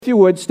If you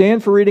would,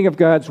 stand for reading of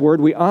God's Word.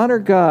 We honor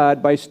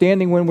God by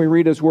standing when we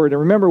read His Word. And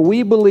remember,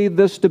 we believe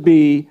this to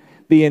be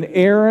the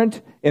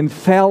inerrant,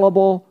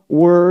 infallible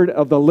Word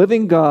of the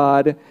living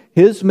God,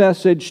 His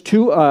message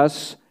to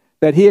us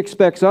that He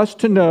expects us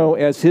to know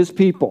as His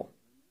people.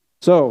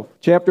 So,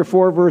 chapter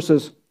 4,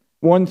 verses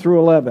 1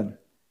 through 11.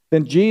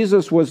 Then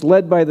Jesus was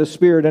led by the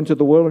Spirit into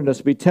the wilderness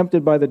to be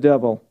tempted by the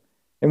devil.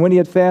 And when he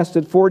had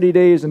fasted 40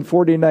 days and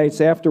 40 nights,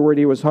 afterward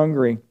he was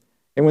hungry.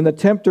 And when the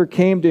tempter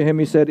came to him,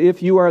 he said,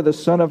 "If you are the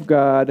Son of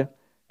God,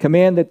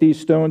 command that these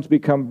stones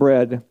become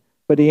bread."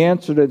 But he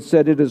answered and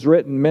said, "It is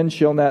written, man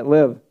shall not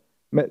live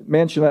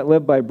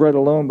by bread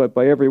alone, but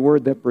by every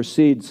word that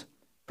proceeds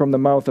from the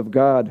mouth of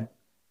God."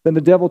 Then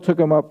the devil took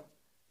him up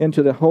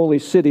into the holy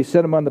city,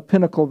 set him on the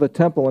pinnacle of the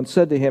temple, and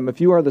said to him, "If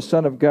you are the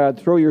Son of God,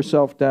 throw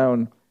yourself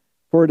down.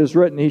 For it is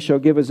written, he shall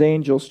give his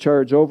angels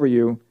charge over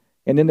you,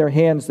 and in their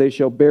hands they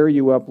shall bear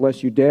you up,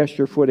 lest you dash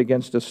your foot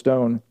against a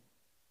stone."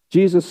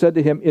 Jesus said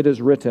to him, "It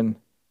is written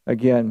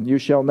again, you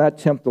shall not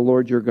tempt the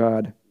Lord your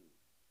God."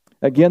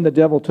 Again the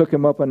devil took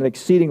him up on an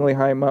exceedingly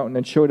high mountain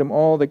and showed him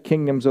all the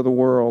kingdoms of the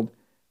world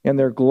and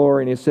their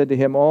glory. And he said to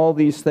him, "All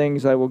these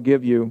things I will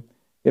give you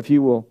if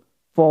you will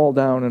fall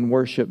down and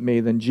worship me."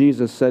 Then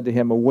Jesus said to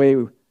him,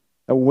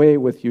 Away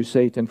with you,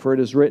 Satan, for it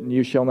is written,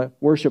 you shall not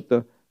worship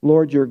the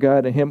Lord your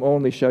God, and him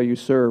only shall you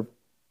serve."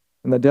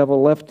 And the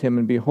devil left him,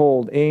 and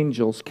behold,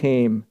 angels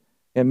came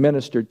and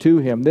ministered to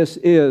him. This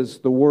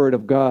is the word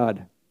of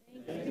God.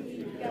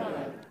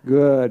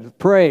 Good.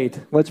 Pray.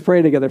 Let's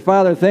pray together.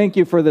 Father, thank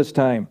you for this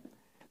time.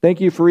 Thank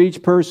you for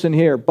each person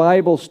here,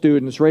 Bible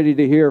students ready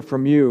to hear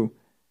from you,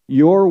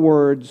 your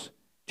words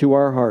to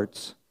our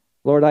hearts.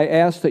 Lord, I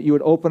ask that you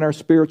would open our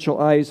spiritual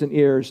eyes and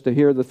ears to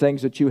hear the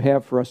things that you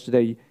have for us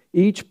today.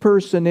 Each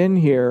person in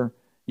here,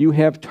 you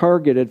have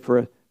targeted for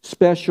a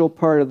special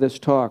part of this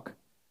talk.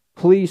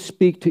 Please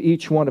speak to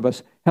each one of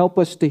us. Help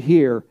us to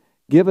hear.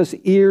 Give us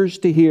ears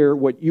to hear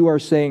what you are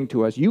saying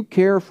to us. You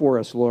care for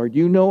us, Lord.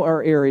 You know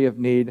our area of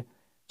need.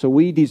 So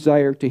we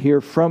desire to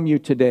hear from you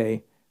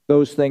today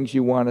those things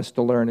you want us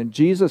to learn. In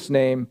Jesus'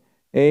 name,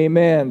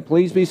 amen.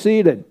 Please be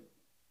seated.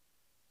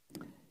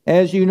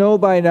 As you know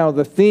by now,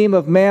 the theme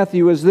of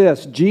Matthew is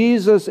this: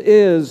 Jesus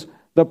is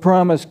the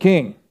promised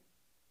King.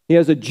 He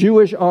has a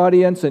Jewish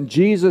audience, and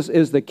Jesus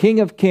is the King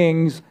of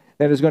Kings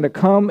that is going to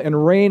come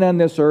and reign on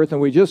this earth. And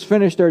we just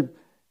finished our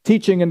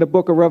teaching in the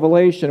book of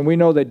Revelation. We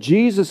know that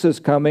Jesus is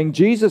coming.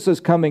 Jesus is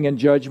coming in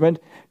judgment.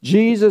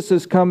 Jesus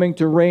is coming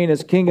to reign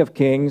as King of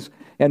Kings.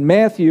 And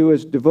Matthew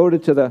is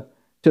devoted to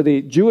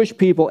the Jewish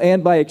people,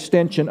 and by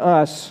extension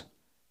us,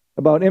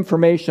 about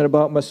information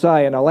about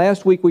Messiah. Now,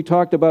 last week we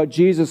talked about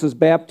Jesus'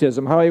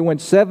 baptism, how he went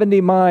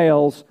 70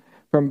 miles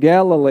from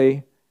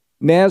Galilee,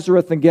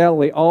 Nazareth and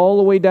Galilee, all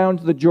the way down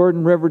to the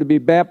Jordan River to be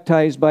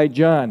baptized by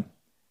John.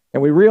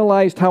 And we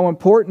realized how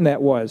important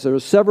that was. There were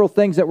several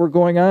things that were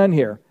going on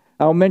here.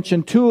 I'll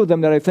mention two of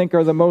them that I think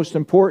are the most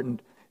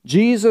important.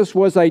 Jesus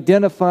was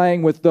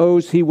identifying with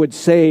those he would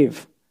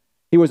save.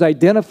 He was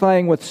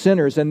identifying with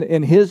sinners. And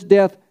in his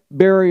death,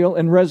 burial,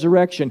 and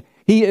resurrection,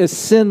 he is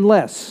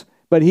sinless.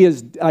 But he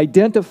is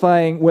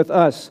identifying with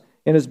us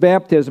in his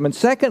baptism. And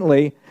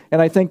secondly,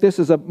 and I think this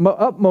is of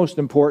utmost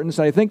importance,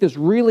 and I think this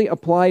really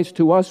applies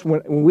to us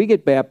when we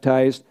get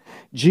baptized,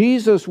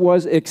 Jesus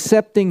was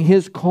accepting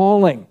his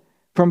calling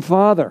from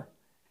Father.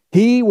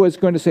 He was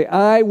going to say,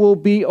 "I will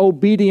be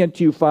obedient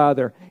to you,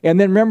 Father." And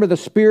then remember, the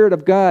Spirit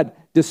of God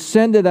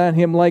descended on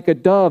him like a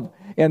dove.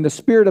 And the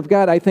Spirit of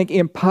God, I think,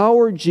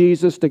 empowered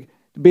Jesus to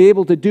be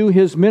able to do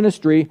his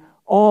ministry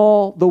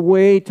all the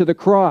way to the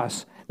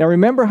cross. Now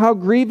remember how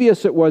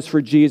grievous it was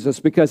for Jesus,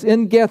 because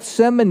in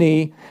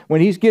Gethsemane, when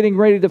he's getting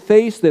ready to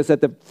face this, at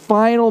the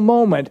final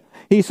moment,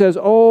 he says,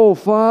 "Oh,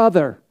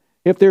 Father,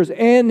 if there's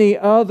any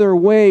other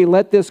way,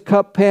 let this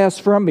cup pass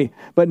from me.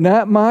 But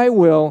not my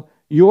will,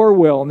 your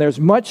will." And there's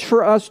much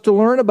for us to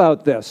learn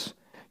about this.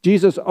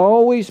 Jesus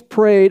always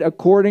prayed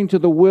according to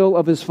the will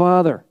of his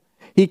Father.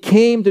 He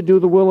came to do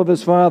the will of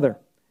his Father.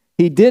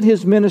 He did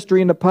his ministry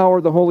in the power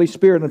of the Holy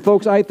Spirit. And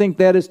folks, I think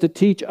that is to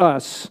teach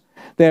us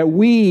that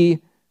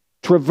we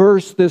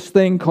traverse this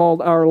thing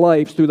called our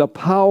lives through the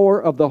power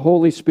of the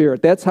Holy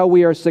Spirit. That's how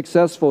we are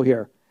successful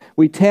here.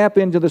 We tap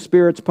into the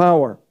Spirit's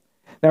power.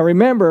 Now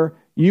remember,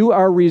 you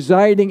are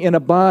residing in a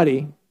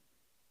body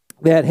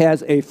that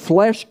has a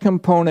flesh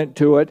component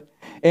to it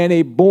and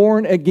a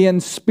born-again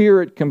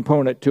spirit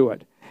component to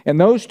it. And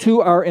those two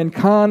are in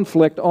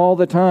conflict all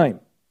the time.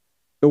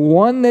 The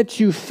one that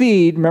you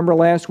feed, remember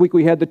last week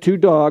we had the two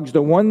dogs,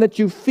 the one that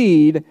you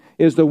feed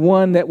is the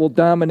one that will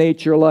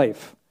dominate your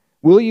life.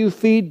 Will you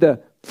feed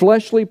the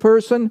fleshly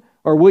person,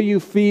 or will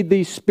you feed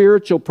the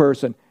spiritual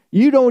person?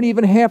 You don't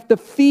even have to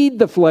feed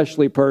the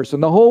fleshly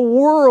person. The whole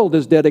world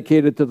is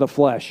dedicated to the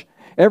flesh.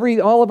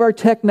 All of our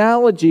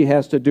technology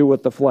has to do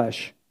with the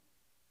flesh.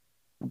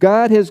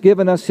 God has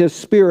given us his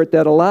Spirit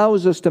that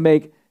allows us to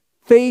make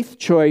faith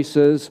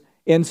choices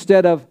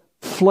instead of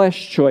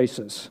flesh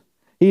choices.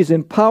 He's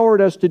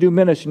empowered us to do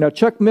ministry. Now,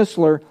 Chuck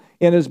Missler,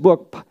 in his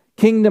book,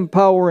 Kingdom,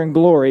 Power, and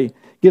Glory,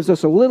 gives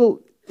us a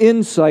little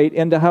insight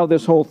into how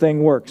this whole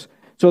thing works.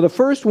 So the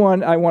first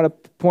one I want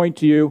to point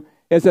to you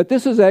is that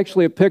this is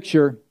actually a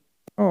picture.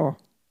 Oh,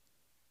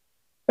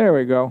 there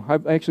we go.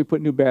 I've actually put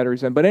new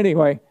batteries in. But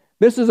anyway,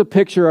 this is a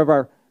picture of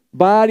our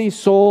body,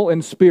 soul,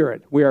 and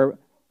spirit. We are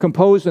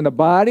composed in a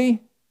body.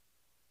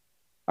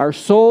 Our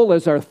soul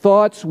is our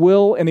thoughts,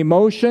 will, and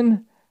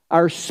emotion.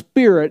 Our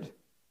spirit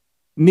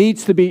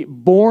needs to be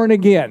born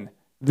again.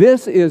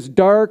 This is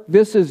dark,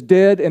 this is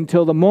dead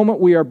until the moment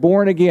we are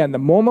born again. The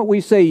moment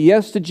we say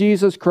yes to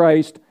Jesus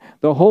Christ,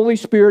 the Holy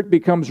Spirit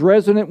becomes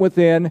resident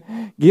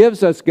within,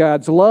 gives us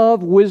God's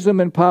love, wisdom,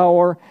 and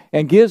power,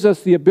 and gives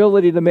us the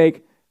ability to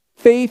make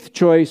faith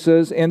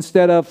choices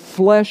instead of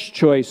flesh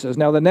choices.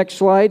 Now, the next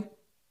slide.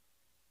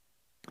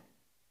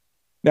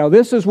 Now,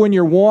 this is when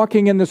you're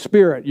walking in the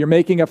Spirit. You're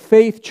making a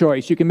faith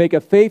choice. You can make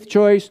a faith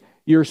choice.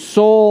 Your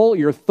soul,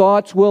 your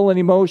thoughts, will, and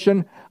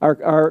emotion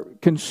are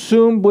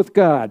consumed with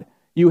God.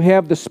 You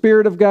have the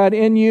Spirit of God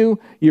in you.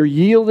 You're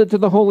yielded to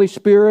the Holy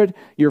Spirit.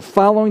 You're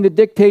following the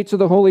dictates of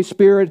the Holy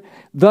Spirit.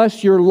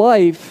 Thus, your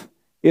life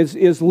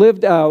is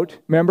lived out.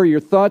 Remember,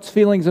 your thoughts,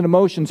 feelings, and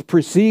emotions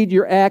precede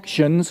your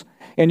actions,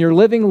 and you're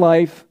living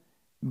life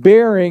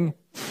bearing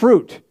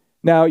fruit.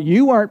 Now,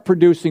 you aren't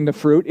producing the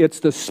fruit. It's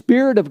the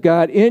Spirit of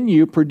God in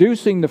you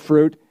producing the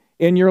fruit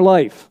in your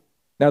life.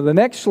 Now, the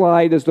next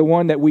slide is the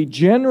one that we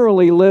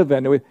generally live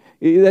in.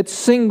 That's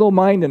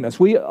single-mindedness.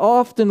 We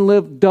often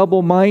live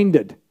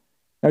double-minded.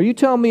 Now, you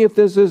tell me if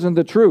this isn't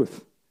the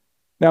truth.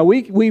 Now,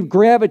 we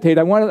gravitate.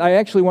 I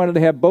actually wanted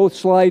to have both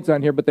slides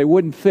on here, but they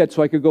wouldn't fit,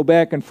 so I could go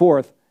back and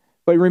forth.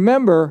 But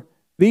remember,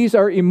 these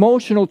are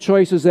emotional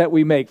choices that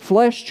we make,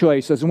 flesh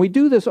choices, and we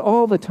do this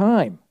all the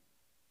time.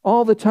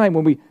 All the time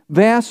when we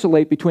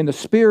vacillate between the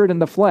spirit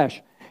and the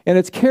flesh. And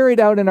it's carried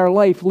out in our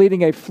life,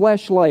 leading a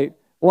flesh life,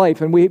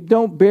 and we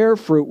don't bear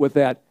fruit with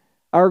that.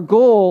 Our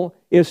goal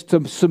is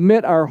to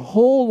submit our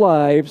whole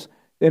lives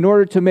in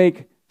order to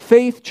make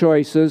faith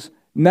choices,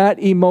 not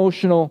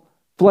emotional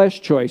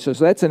flesh choices.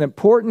 That's an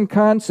important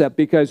concept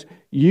because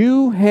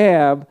you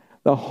have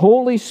the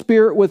Holy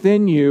Spirit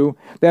within you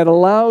that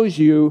allows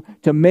you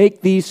to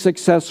make these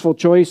successful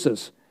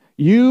choices.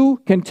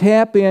 You can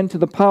tap into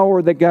the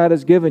power that God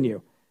has given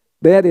you.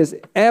 That is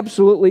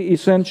absolutely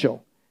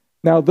essential.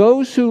 Now,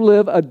 those who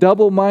live a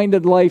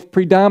double-minded life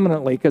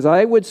predominantly, because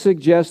I would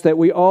suggest that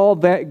we all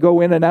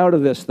go in and out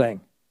of this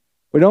thing.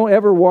 We don't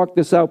ever walk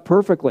this out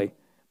perfectly.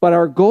 But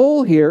our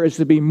goal here is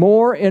to be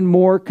more and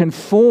more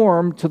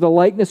conformed to the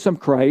likeness of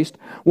Christ,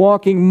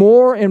 walking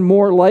more and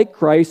more like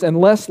Christ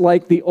and less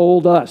like the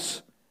old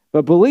us.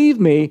 But believe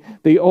me,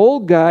 the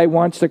old guy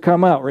wants to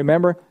come out.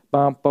 Remember?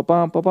 Bum, ba,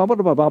 bum, ba, bum, ba,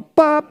 ba, bum,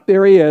 bop,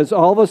 there he is.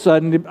 All of a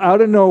sudden,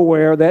 out of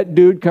nowhere, that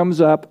dude comes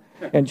up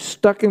and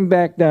stuck him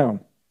back down.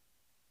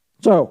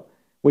 So,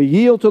 we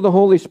yield to the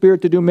Holy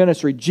Spirit to do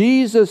ministry.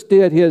 Jesus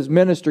did his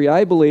ministry,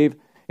 I believe,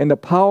 in the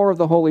power of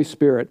the Holy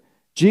Spirit.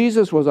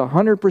 Jesus was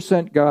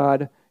 100%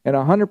 God and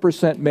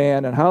 100%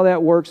 man, and how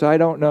that works, I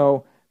don't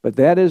know, but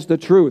that is the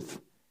truth.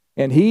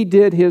 And he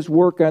did his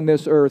work on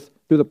this earth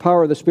through the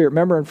power of the Spirit.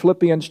 Remember in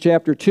Philippians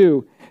chapter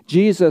 2,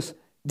 Jesus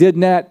did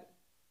not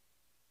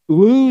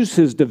lose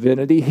his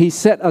divinity. He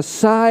set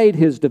aside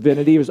his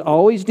divinity. He was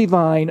always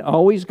divine,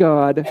 always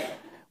God,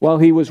 while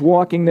he was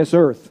walking this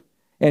earth.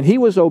 And he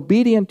was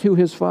obedient to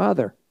his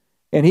Father.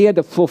 And he had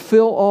to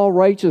fulfill all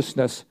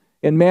righteousness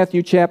in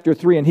Matthew chapter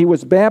 3. And he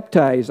was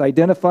baptized,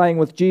 identifying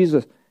with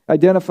Jesus,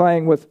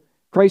 identifying with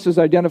Christ is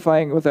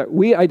identifying with that.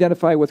 We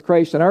identify with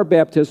Christ in our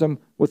baptism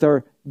with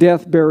our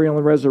death, burial,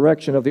 and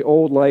resurrection of the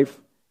old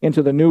life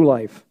into the new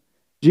life.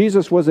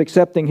 Jesus was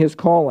accepting his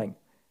calling.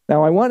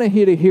 Now, I want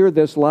you to hear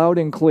this loud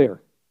and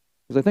clear,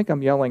 because I think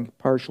I'm yelling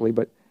partially,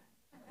 but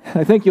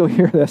I think you'll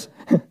hear this.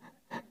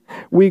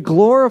 We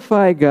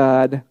glorify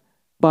God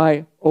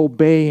by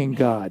obeying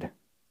God.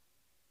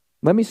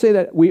 Let me say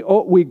that.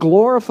 We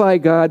glorify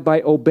God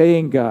by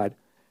obeying God.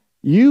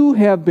 You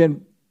have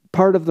been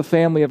part of the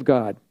family of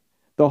God.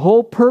 The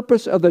whole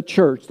purpose of the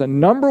church, the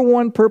number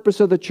one purpose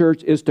of the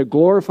church is to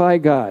glorify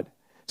God.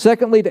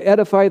 Secondly, to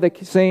edify the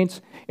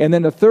saints. And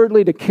then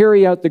thirdly, to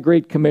carry out the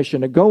Great Commission,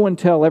 to go and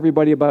tell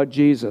everybody about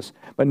Jesus.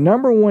 But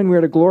number one,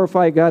 we're to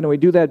glorify God, and we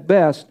do that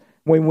best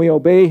when we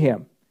obey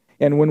him.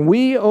 And when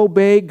we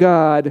obey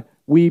God,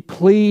 we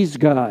please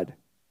God.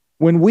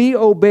 When we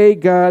obey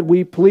God,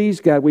 we please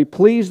God. We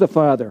please the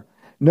Father.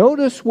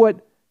 Notice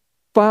what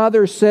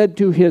Father said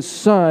to his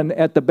Son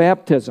at the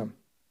baptism.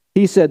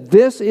 He said,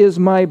 "This is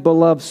my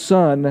beloved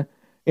Son,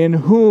 in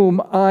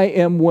whom I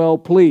am well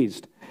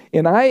pleased."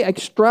 And I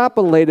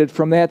extrapolated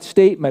from that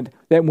statement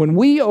that when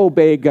we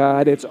obey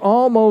God, it's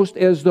almost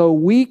as though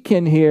we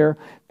can hear,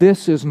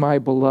 "This is my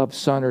beloved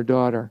son or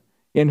daughter,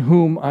 in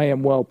whom I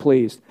am well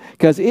pleased."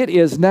 Because it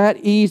is not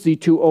easy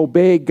to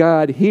obey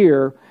God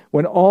here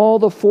when all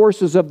the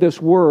forces of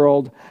this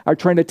world are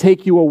trying to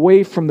take you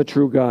away from the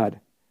true God.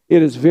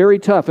 It is very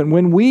tough. And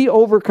when we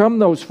overcome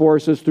those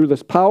forces through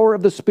the power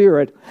of the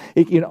Spirit,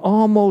 it can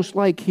almost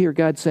like hear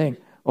God saying,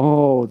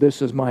 "Oh,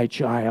 this is my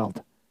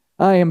child.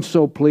 I am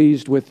so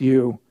pleased with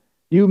you.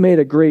 You made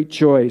a great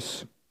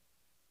choice."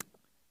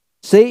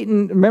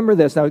 Satan, remember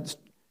this. Now,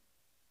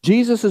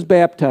 Jesus is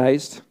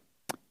baptized.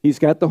 He's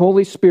got the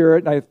Holy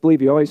Spirit. I believe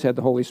he always had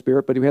the Holy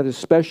Spirit, but he had a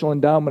special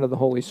endowment of the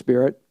Holy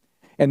Spirit.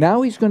 And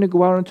now he's going to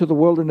go out into the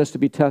wilderness to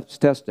be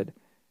tested.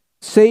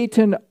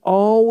 Satan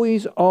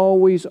always,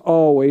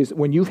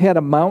 when you've had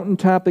a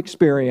mountaintop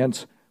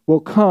experience, will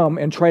come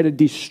and try to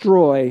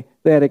destroy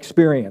that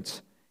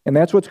experience. And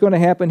that's what's going to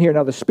happen here.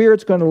 Now, the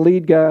Spirit's going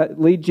to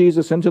lead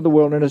Jesus into the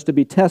wilderness to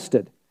be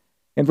tested.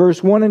 In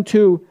verse 1 and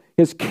 2,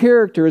 his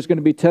character is going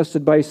to be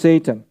tested by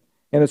Satan.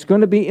 And it's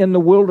going to be in the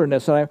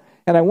wilderness. And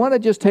I want to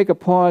just take a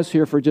pause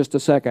here for just a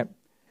second.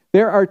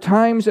 There are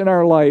times in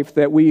our life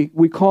that we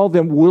call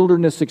them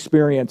wilderness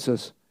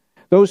experiences.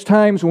 Those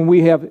times when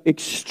we have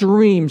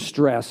extreme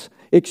stress,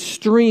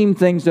 extreme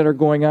things that are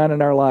going on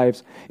in our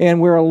lives, and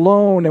we're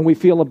alone and we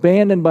feel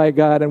abandoned by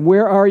God, and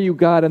where are you,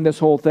 God, in this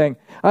whole thing?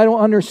 I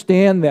don't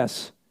understand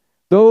this.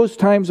 Those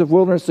times of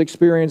wilderness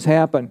experience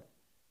happen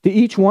to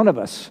each one of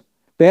us.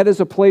 That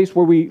is a place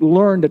where we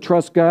learn to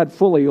trust God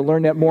fully. You'll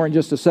learn that more in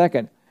just a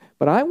second.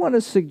 But I want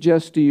to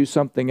suggest to you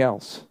something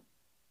else.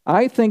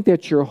 I think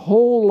that your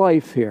whole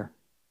life here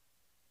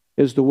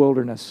is the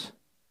wilderness.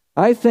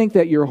 I think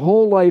that your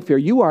whole life here,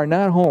 you are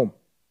not home.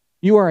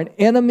 You are in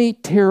enemy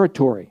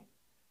territory.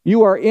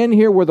 You are in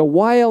here where the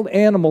wild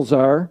animals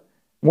are,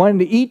 wanting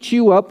to eat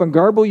you up and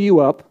garble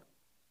you up.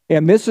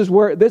 And this is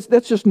where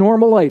that's just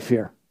normal life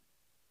here.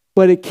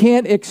 But it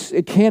can't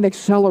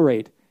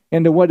accelerate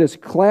into what is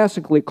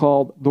classically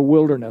called the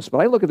wilderness. But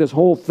I look at this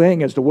whole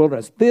thing as the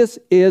wilderness. This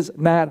is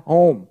not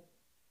home.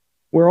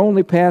 We're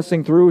only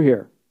passing through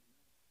here.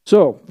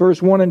 So,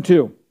 verse 1 and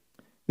 2.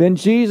 Then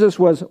Jesus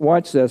was,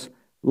 watch this,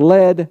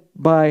 led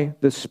by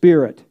the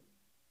Spirit.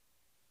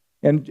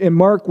 And in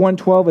Mark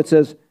 1:12 it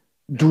says,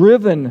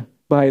 driven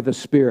by the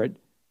Spirit.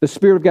 The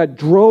Spirit of God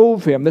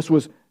drove him. This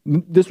was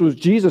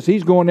Jesus.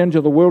 He's going into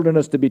the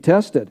wilderness to be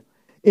tested.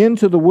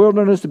 Into the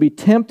wilderness to be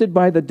tempted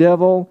by the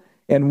devil.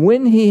 And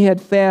when he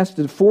had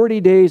fasted 40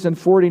 days and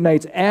 40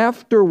 nights,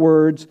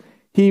 afterwards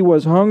he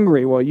was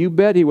hungry. Well, you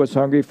bet he was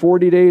hungry,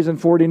 40 days and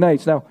 40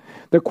 nights. Now,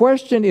 the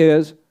question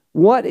is,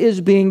 what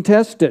is being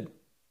tested?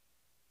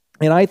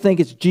 And I think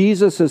it's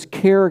Jesus'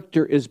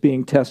 character is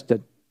being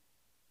tested.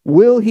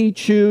 Will he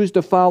choose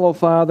to follow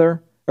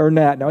Father or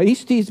not? Now,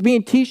 he's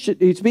being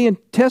tested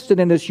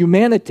in his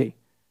humanity.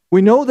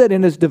 We know that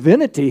in his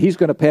divinity, he's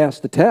going to pass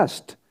the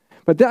test.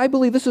 But I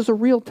believe this is a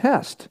real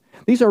test.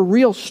 These are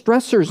real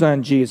stressors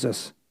on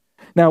Jesus.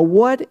 Now,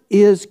 what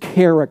is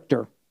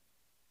character?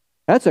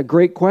 That's a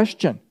great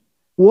question.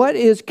 What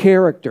is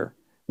character?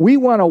 We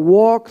want to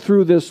walk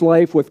through this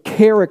life with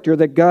character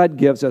that God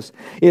gives us.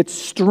 It's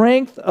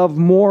strength of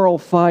moral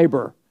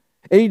fiber.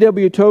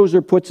 A.W.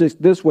 Tozer puts it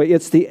this way: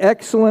 it's the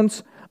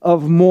excellence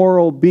of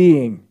moral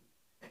being.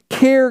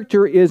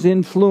 Character is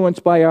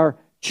influenced by our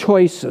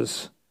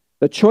choices,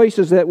 the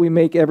choices that we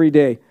make every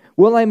day.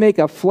 Will I make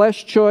a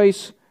flesh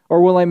choice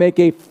or will I make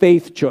a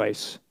faith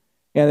choice?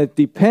 And it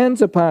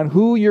depends upon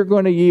who you're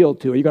going to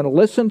yield to. Are you going to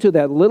listen to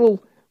that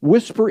little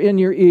whisper in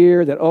your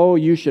ear that, oh,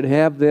 you should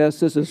have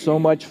this is so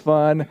much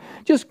fun,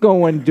 just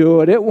go and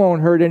do it, it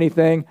won't hurt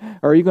anything?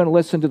 Or are you going to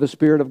listen to the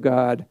Spirit of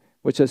God,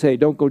 which says, hey,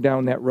 don't go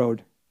down that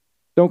road.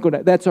 Don't go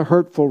down. That's a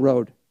hurtful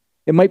road.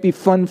 It might be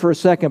fun for a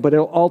second, but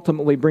it'll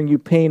ultimately bring you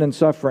pain and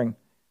suffering.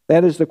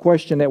 That is the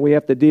question that we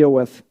have to deal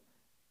with.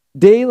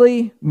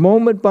 Daily,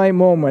 moment by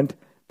moment,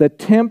 the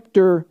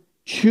tempter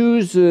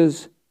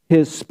chooses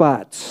his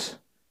spots.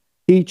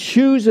 He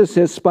chooses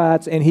his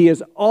spots, and he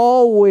is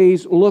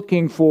always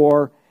looking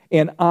for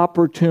an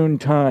opportune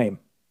time.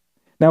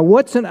 Now,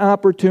 what's an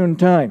opportune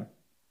time?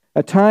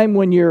 A time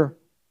when you're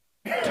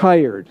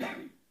tired,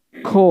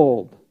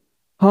 cold,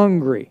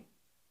 hungry,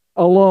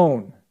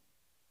 alone,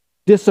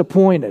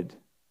 disappointed,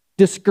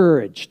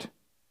 discouraged,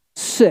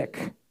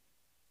 sick,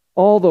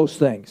 all those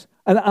things.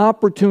 An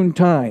opportune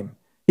time.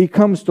 He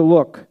comes to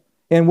look.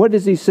 And what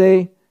does he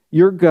say?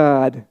 Your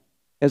God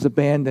has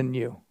abandoned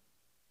you.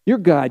 Your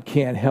God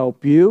can't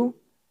help you.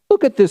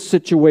 Look at this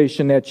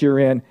situation that you're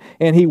in.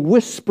 And he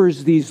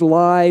whispers these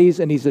lies,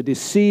 and he's a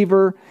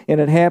deceiver,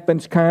 and it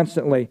happens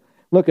constantly.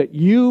 Look at,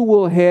 you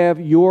will have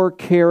your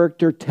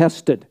character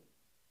tested.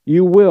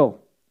 You will.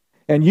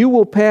 And you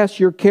will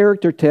pass your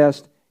character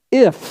test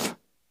if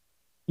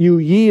you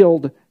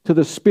yield to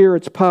the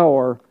Spirit's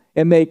power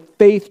and make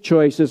faith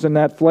choices and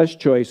not flesh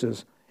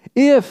choices.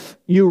 If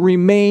you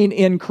remain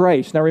in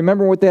Christ. Now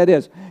remember what that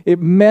is.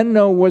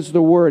 Meno was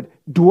the word,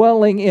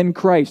 dwelling in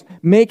Christ,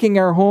 making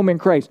our home in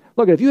Christ.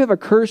 Look, if you have a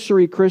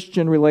cursory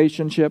Christian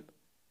relationship,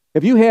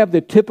 if you have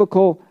the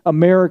typical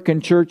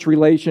American church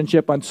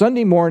relationship on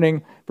Sunday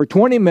morning for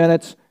 20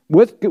 minutes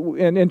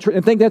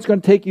and think that's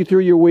going to take you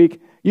through your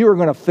week, you are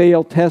going to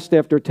fail test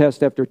after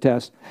test after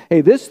test. Hey,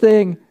 this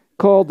thing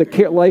called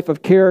the life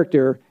of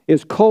character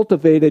is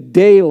cultivated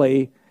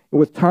daily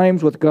with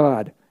times with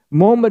God,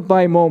 moment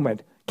by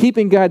moment.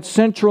 Keeping God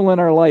central in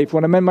our life.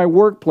 When I'm in my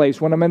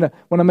workplace, when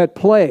I'm at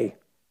play,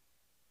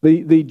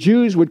 the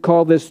Jews would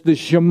call this the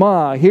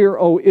Shema. Hear,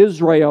 O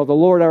Israel, the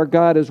Lord our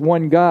God is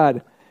one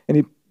God,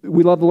 and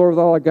we love the Lord with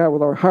all our God,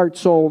 with our heart,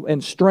 soul,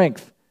 and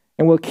strength.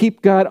 And we'll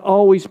keep God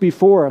always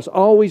before us,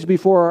 always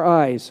before our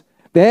eyes.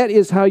 That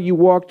is how you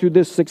walk through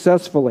this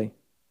successfully.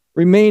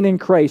 Remain in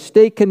Christ.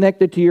 Stay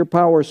connected to your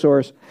power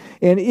source.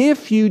 And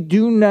if you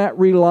do not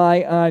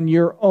rely on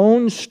your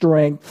own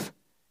strength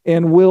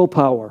and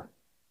willpower,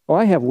 oh,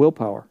 I have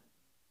willpower.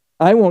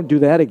 I won't do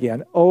that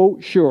again. Oh,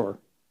 sure.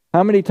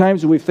 How many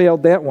times have we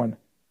failed that one?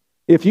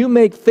 If you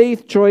make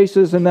faith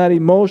choices and not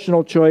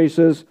emotional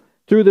choices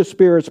through the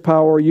Spirit's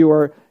power,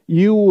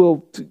 you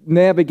will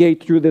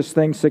navigate through this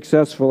thing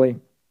successfully.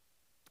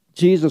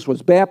 Jesus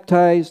was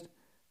baptized,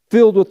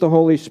 filled with the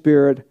Holy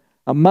Spirit,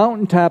 a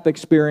mountaintop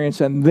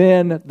experience, and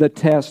then the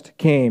test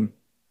came.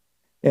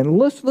 And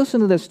listen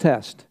to this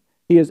test.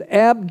 He is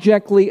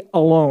abjectly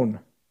alone,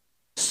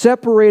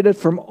 separated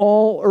from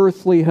all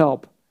earthly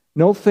help.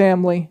 No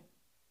family,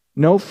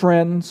 no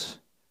friends,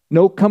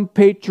 no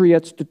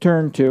compatriots to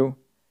turn to.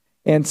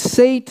 And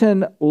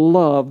Satan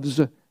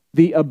loves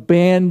the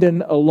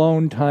abandoned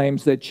alone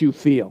times that you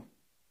feel.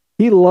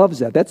 He loves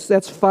that.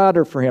 That's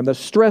fodder for him. The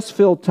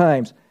stress-filled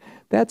times.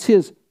 That's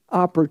his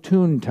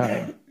opportune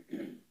time.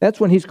 That's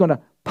when he's going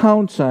to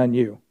pounce on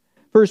you.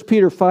 1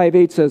 Peter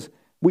 5:8 says,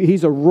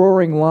 he's a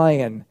roaring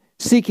lion,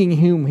 seeking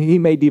whom he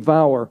may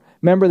devour.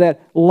 Remember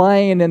that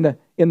lion in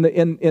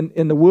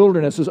the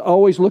wilderness is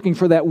always looking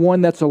for that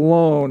one that's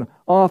alone,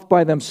 off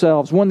by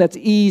themselves, one that's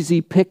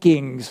easy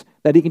pickings,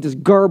 that he can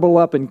just garble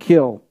up and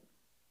kill.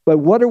 But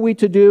what are we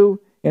to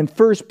do? In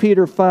 1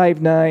 Peter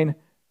 5:9,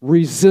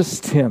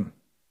 resist him.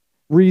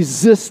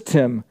 Resist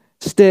him,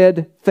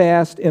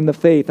 steadfast in the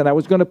faith. And I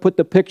was going to put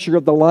the picture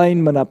of the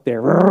lineman up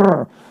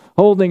there,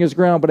 holding his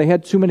ground, but I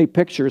had too many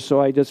pictures,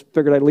 so I just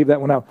figured I'd leave that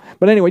one out.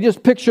 But anyway,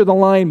 just picture the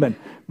lineman,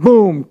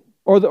 boom,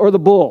 or the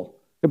bull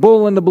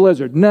in the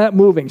blizzard, not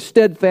moving,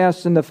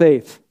 steadfast in the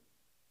faith.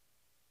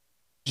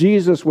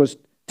 Jesus was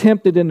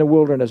tempted in the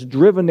wilderness,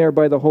 driven there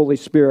by the Holy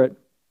Spirit.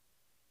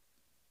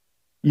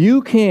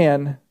 You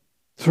can,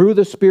 through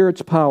the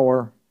Spirit's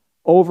power,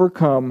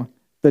 overcome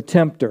the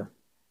tempter.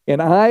 And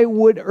I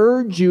would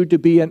urge you to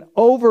be an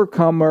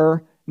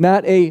overcomer,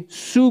 not a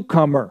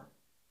succumbler.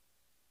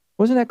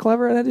 Wasn't that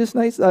clever? That is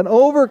nice. An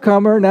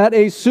overcomer, not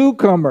a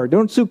succumber.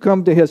 Don't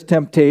succumb to his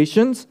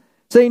temptations.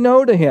 Say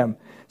no to him.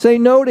 Say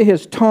no to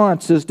his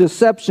taunts, his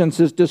deceptions,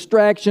 his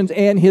distractions,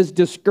 and his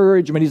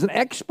discouragement. He's an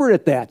expert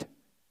at that.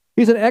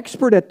 He's an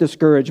expert at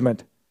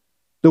discouragement.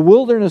 The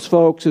wilderness,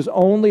 folks, is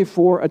only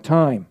for a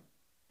time.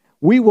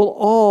 We will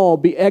all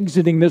be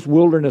exiting this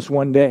wilderness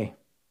one day.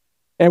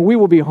 And we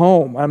will be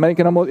home.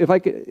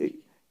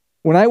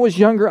 When I was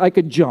younger, I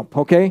could jump,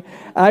 okay?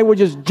 I would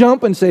just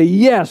jump and say,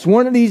 yes,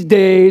 one of these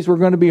days we're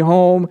going to be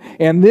home,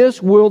 and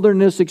this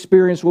wilderness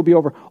experience will be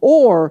over.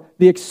 Or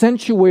the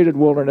accentuated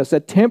wilderness,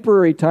 that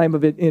temporary time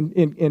of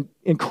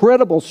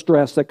incredible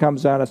stress that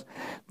comes on us,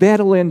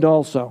 that'll end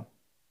also.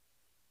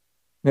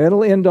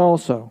 That'll end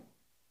also.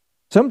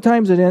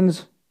 Sometimes it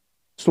ends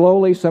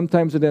slowly,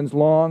 sometimes it ends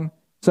long,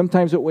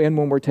 sometimes it will end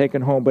when we're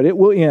taken home, but it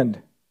will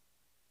end.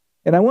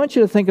 And I want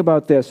you to think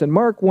about this. In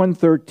Mark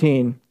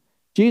 1:13,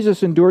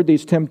 Jesus endured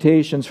these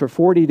temptations for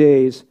 40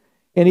 days,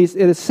 and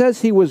it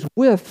says he was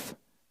with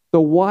the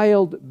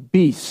wild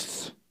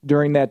beasts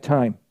during that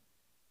time.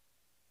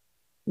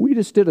 We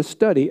just did a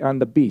study on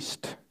the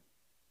beast.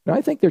 Now,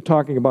 I think they're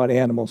talking about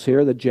animals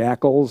here, the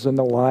jackals and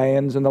the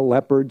lions and the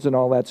leopards and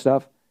all that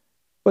stuff.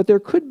 But there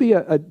could be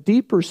a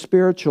deeper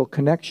spiritual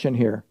connection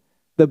here.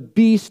 The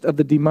beast of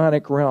the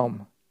demonic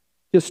realm,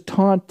 just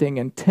taunting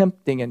and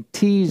tempting and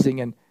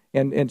teasing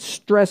and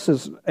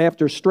stresses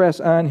after stress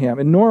on him.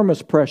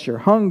 Enormous pressure,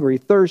 hungry,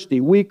 thirsty,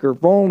 weaker,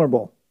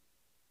 vulnerable.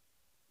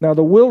 Now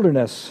the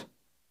wilderness,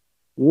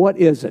 what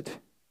is it?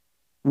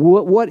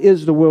 What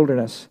is the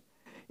wilderness?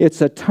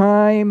 It's a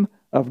time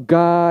of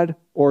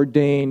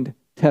God-ordained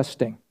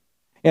testing.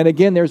 And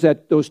again, there's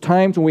those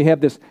times when we have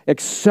this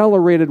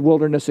accelerated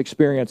wilderness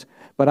experience.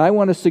 But I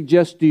want to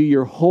suggest to you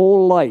your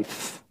whole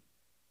life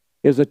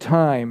is a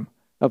time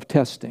of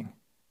testing.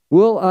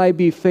 Will I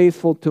be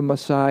faithful to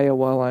Messiah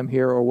while I'm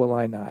here, or will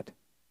I not?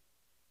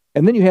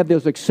 And then you have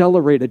those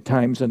accelerated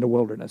times in the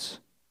wilderness.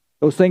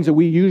 Those things that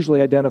we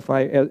usually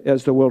identify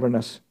as the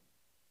wilderness.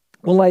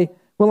 Will I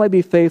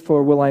be faithful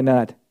or will I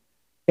not?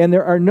 And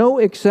there are no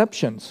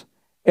exceptions.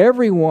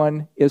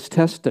 Everyone is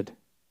tested.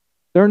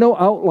 There are no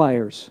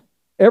outliers.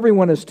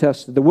 Everyone is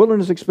tested. The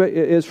wilderness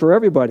is for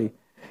everybody.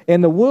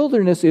 And the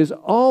wilderness is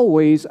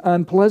always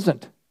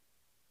unpleasant.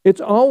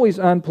 It's always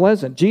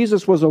unpleasant.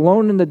 Jesus was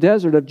alone in the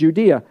desert of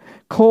Judea,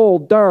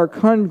 cold, dark,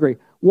 hungry,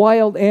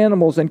 wild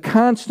animals, and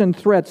constant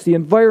threats. The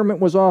environment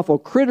was awful.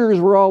 Critters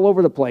were all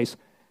over the place.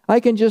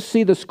 I can just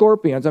see the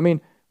scorpions. I mean,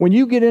 when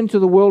you get into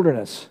the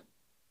wilderness,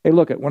 hey,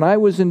 look, when I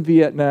was in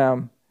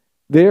Vietnam,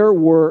 we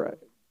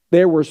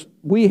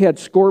had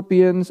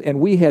scorpions and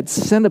we had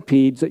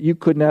centipedes that you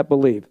could not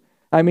believe.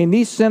 I mean,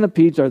 these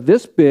centipedes are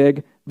this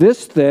big,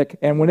 this thick,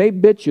 and when they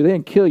bit you, they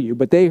didn't kill you,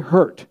 but they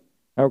hurt.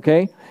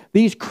 Okay?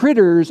 These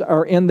critters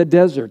are in the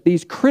desert.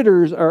 These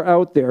critters are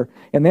out there.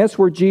 And that's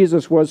where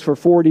Jesus was for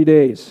 40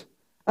 days.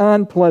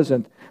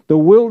 Unpleasant. The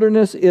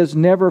wilderness is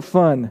never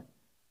fun.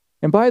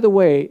 And by the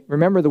way,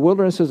 remember the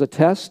wilderness is a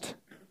test?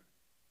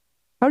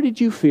 How did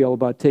you feel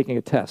about taking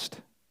a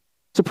test?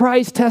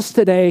 Surprise test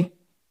today.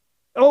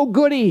 Oh,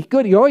 goody,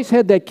 goody. You always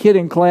had that kid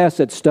in class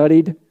that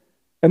studied,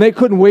 and they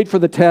couldn't wait for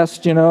the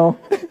test, you know.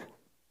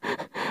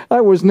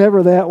 I was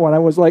never that one. I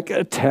was like,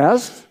 a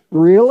test?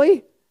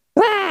 Really?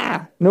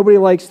 Ah! Nobody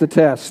likes the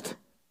test.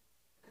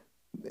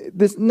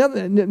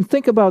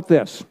 Think about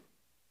this.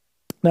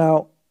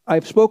 Now,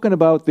 I've spoken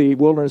about the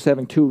wilderness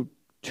having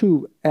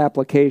two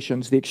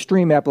applications, the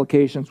extreme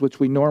applications, which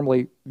we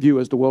normally view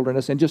as the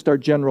wilderness, and just our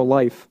general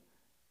life.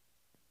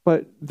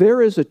 But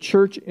there is a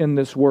church in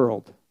this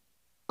world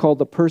called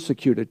the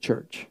persecuted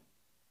church,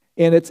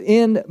 and it's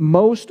in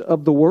most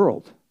of the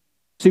world.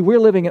 See, we're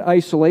living in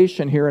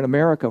isolation here in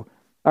America.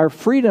 Our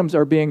freedoms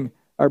are being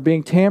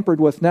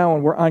tampered with now,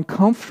 and we're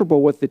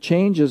uncomfortable with the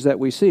changes that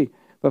we see.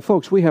 But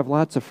folks, we have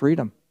lots of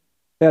freedom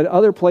that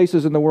other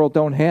places in the world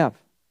don't have.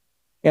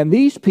 And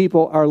these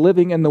people are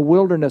living in the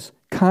wilderness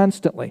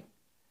constantly.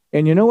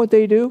 And you know what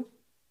they do?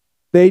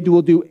 They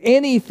will do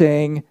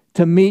anything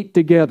to meet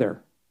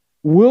together.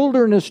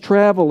 Wilderness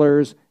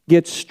travelers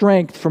get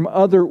strength from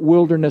other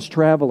wilderness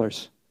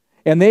travelers.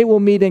 And they will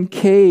meet in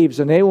caves,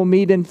 and they will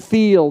meet in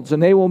fields,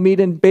 and they will meet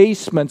in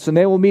basements, and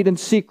they will meet in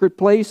secret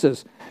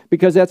places,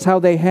 because that's how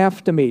they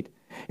have to meet.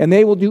 And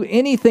they will do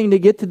anything to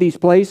get to these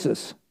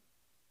places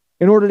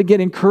in order to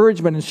get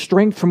encouragement and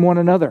strength from one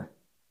another.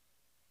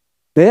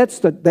 That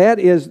is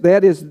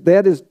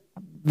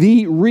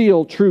the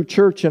real true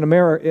church in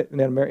America,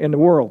 in the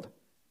world.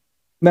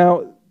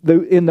 Now,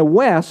 in the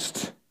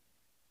West,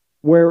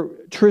 where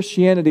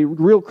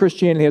real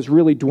Christianity has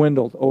really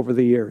dwindled over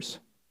the years.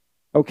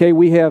 Okay,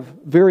 we have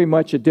very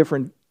much a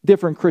different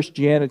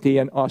Christianity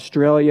in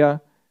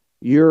Australia,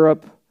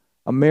 Europe,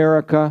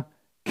 America,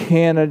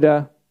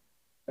 Canada.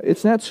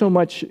 It's not so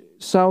much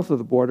south of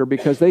the border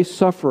because they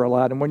suffer a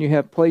lot. And when you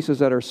have places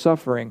that are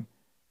suffering,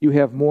 you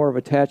have more of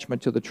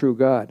attachment to the true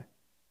God.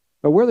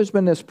 But where there's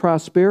been this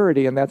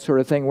prosperity and that sort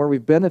of thing, where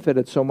we've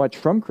benefited so much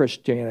from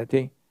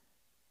Christianity,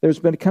 there's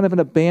been kind of an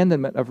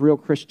abandonment of real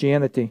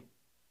Christianity.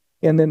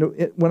 And then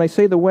when I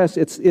say the West,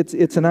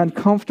 it's an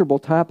uncomfortable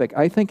topic.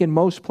 I think in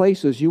most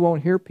places you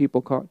won't hear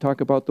people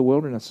talk about the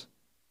wilderness.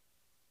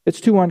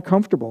 It's too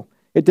uncomfortable.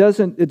 It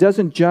doesn't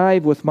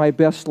jive with my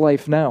best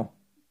life now.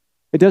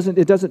 It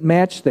doesn't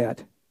match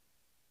that.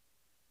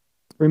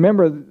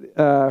 Remember,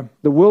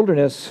 the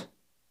wilderness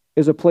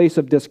is a place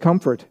of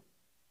discomfort,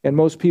 and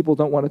most people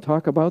don't want to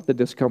talk about the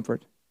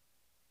discomfort.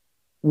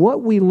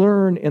 What we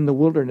learn in the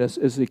wilderness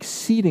is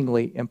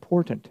exceedingly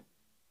important.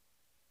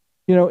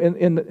 You know,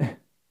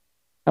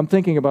 I'm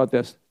thinking about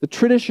this. The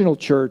traditional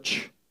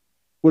church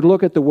would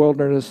look at the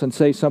wilderness and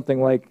say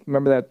something like,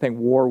 remember that thing,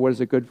 war, what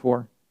is it good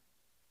for?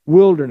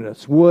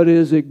 Wilderness, what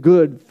is it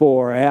good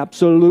for?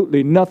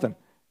 Absolutely nothing.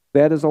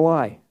 That is a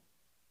lie.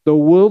 The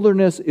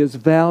wilderness is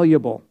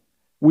valuable.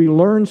 We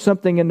learn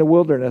something in the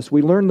wilderness.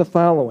 We learn the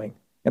following.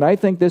 And I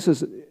think this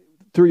is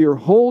through your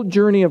whole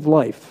journey of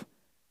life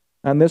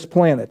on this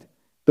planet.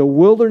 The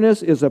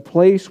wilderness is a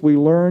place we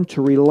learn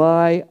to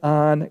rely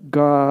on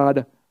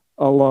God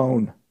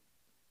alone.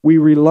 We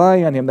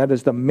rely on Him. That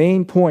is the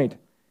main point.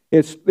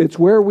 It's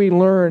where we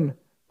learn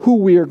who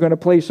we are going to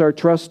place our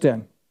trust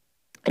in.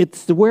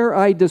 It's where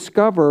I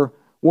discover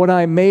what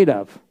I'm made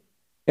of.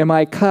 Am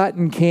I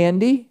cotton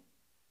candy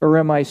or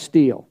am I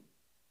steel?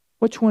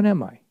 Which one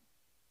am I?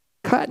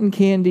 Cotton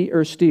candy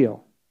or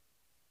steel?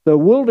 The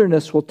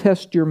wilderness will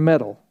test your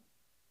mettle.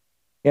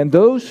 And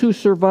those who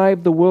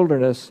survive the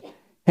wilderness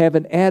have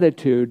an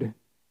attitude.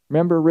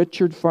 Remember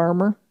Richard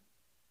Farmer?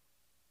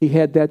 He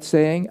had that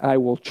saying, I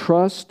will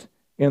trust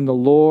in the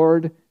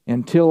Lord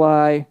until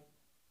I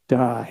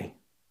die.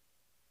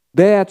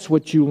 That's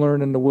what you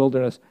learn in the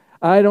wilderness.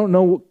 I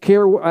don't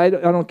care what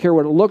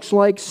it looks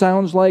like,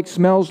 sounds like,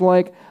 smells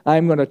like.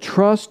 I'm going to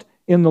trust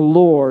in the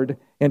Lord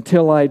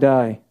until I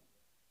die.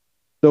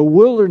 The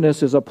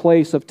wilderness is a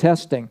place of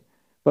testing.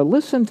 But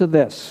listen to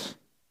this.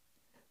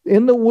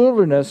 In the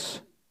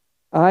wilderness,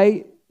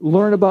 I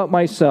learn about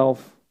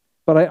myself,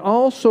 but I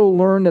also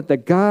learn that the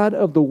God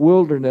of the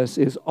wilderness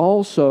is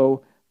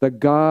also the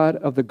God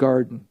of the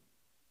garden.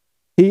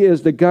 He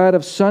is the God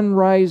of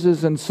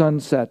sunrises and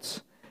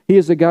sunsets. He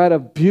is the God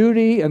of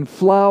beauty and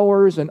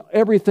flowers and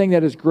everything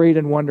that is great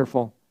and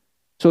wonderful.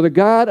 So the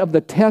God of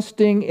the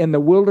testing in the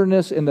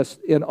wilderness,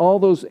 in all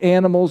those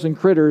animals and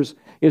critters,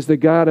 is the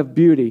God of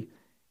beauty.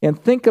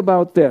 And think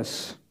about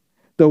this.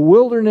 The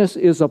wilderness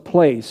is a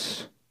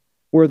place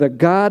where the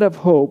God of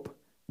hope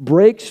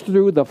breaks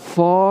through the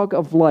fog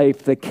of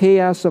life, the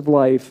chaos of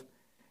life.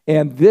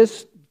 And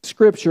this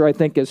scripture, I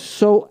think, is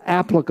so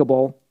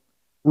applicable.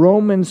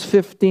 Romans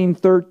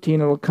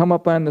 15:13, it'll come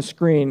up on the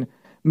screen.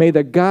 May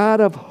the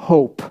God of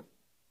hope,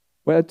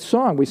 well, that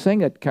song, we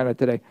sang it kind of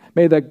today.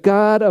 May the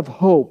God of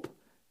hope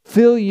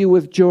fill you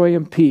with joy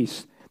and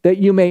peace, that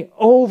you may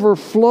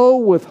overflow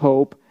with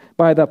hope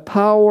by the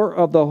power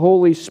of the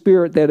Holy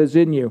Spirit that is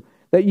in you,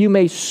 that you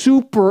may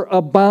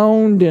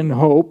superabound in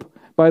hope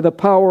by the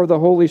power of the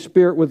Holy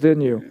Spirit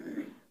within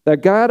you. The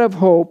God of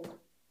hope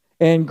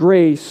and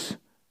grace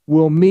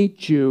will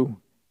meet you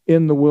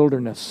in the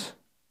wilderness.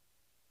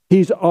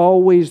 He's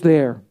always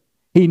there.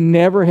 He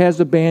never has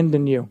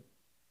abandoned you.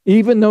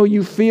 Even though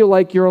you feel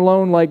like you're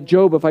alone, like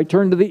Job, if I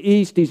turn to the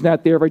east, he's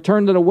not there. If I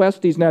turn to the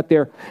west, he's not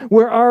there.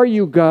 Where are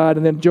you, God?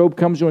 And then Job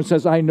comes to him and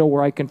says, I know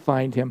where I can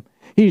find him.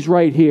 He's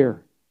right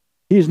here.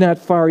 He's not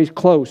far, he's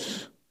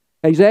close.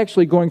 And he's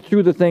actually going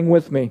through the thing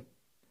with me.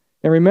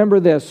 And remember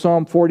this,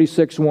 Psalm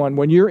 46:1.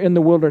 When you're in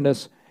the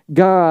wilderness,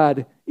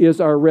 God is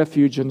our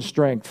refuge and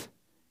strength,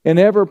 an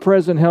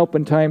ever-present help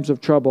in times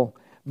of trouble.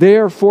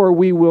 Therefore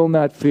we will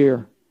not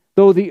fear.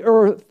 Though the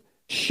earth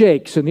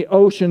shakes and the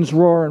oceans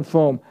roar and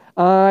foam,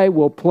 I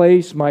will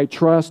place my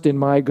trust in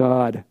my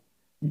God.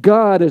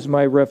 God is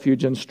my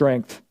refuge and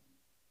strength.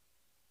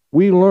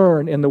 We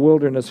learn in the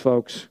wilderness,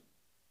 folks.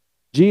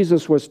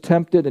 Jesus was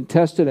tempted and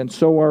tested, and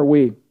so are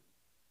we.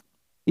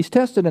 He's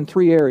tested in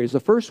three areas. The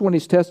first one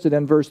he's tested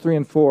in verse 3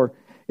 and 4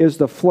 is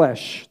the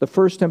flesh. The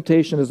first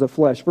temptation is the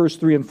flesh, verse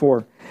 3 and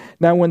 4.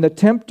 Now when the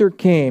tempter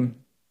came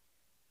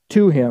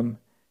to him,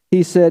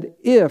 he said,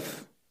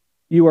 if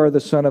you are the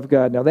Son of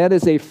God. Now that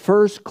is a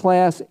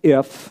first-class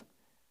if,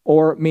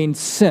 or it means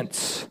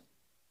since.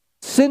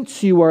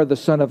 Since you are the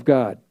Son of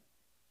God.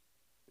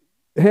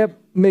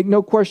 Make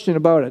no question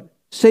about it.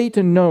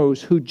 Satan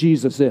knows who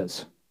Jesus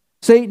is.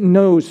 Satan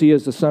knows he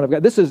is the Son of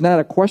God. This is not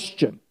a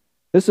question.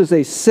 This is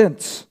a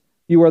since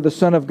you are the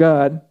Son of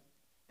God.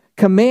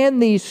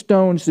 Command these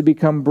stones to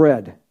become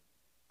bread.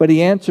 But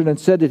he answered and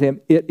said to him,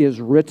 it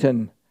is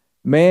written,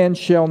 man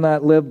shall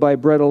not live by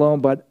bread alone,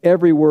 but by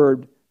every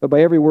word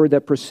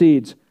that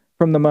proceeds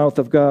from the mouth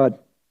of God.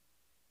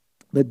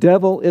 The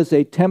devil is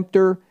a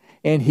tempter,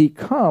 and he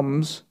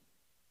comes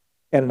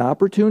at an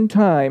opportune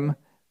time.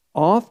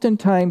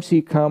 Oftentimes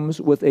he comes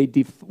with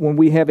when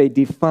we have a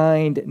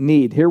defined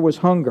need. Here was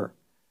hunger.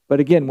 But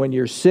again, when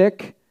you're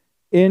sick,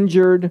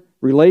 injured,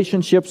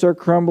 relationships are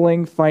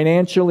crumbling,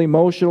 financial,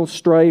 emotional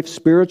strife,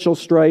 spiritual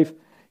strife,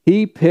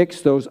 he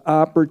picks those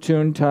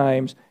opportune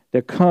times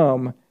to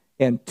come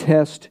and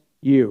test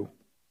you.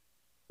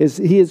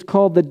 He is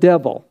called the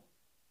devil,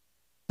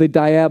 the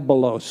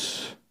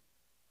diabolos,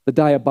 the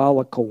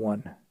diabolical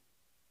one.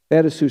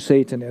 That is who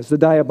Satan is, the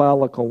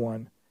diabolical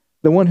one,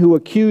 the one who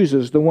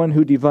accuses, the one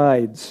who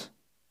divides.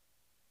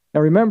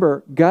 Now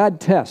remember, God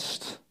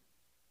tests.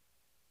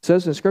 It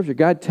says in Scripture,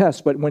 God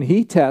tests, but when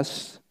he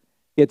tests,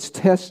 it's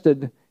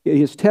tested.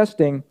 His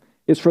testing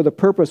is for the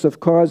purpose of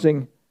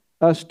causing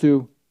us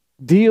to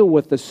deal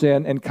with the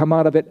sin and come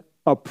out of it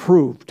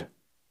approved,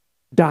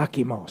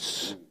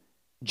 dokimos,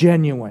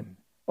 genuine.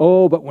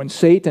 Oh, but when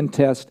Satan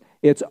tests,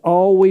 it's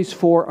always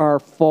for our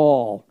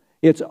fall.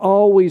 It's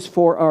always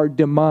for our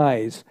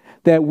demise,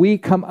 that we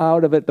come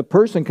out of it, the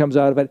person comes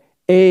out of it,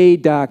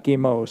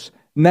 adokimos,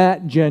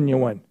 not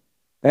genuine.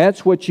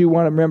 That's what you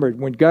want to remember.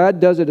 When God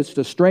does it, it's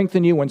to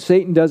strengthen you. When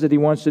Satan does it, he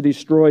wants to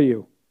destroy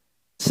you.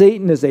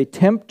 Satan is a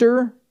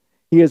tempter,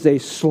 he is a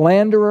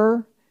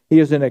slanderer, he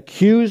is an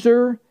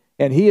accuser,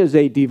 and he is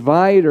a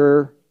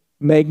divider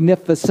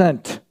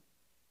magnificent.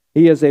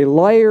 He is a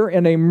liar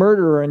and a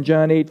murderer in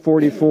John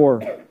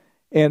 8:44.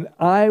 And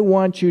I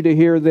want you to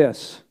hear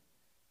this.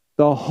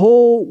 The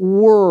whole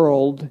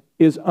world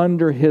is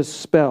under his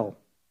spell.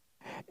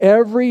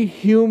 Every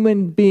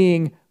human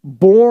being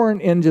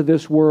born into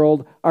this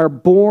world are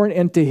born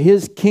into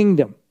his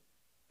kingdom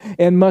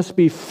and must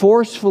be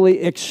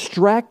forcefully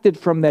extracted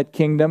from that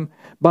kingdom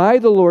by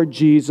the Lord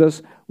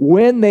Jesus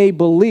when they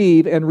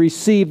believe and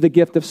receive the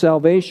gift of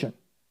salvation.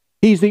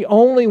 He's the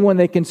only one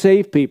that can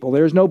save people.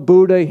 There's no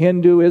Buddha,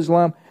 Hindu,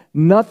 Islam,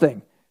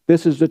 nothing.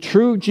 This is the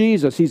true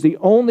Jesus. He's the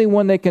only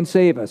one that can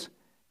save us.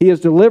 He has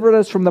delivered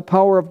us from the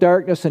power of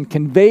darkness and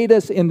conveyed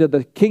us into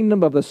the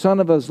kingdom of the Son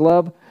of his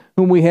love,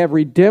 whom we have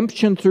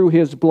redemption through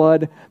his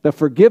blood, the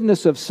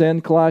forgiveness of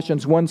sin,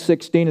 Colossians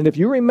 1:16. And if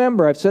you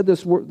remember, I've said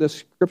this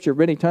scripture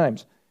many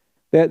times,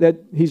 that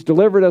he's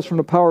delivered us from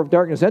the power of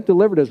darkness. That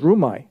delivered us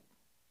rumai.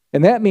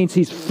 And that means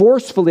he's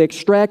forcefully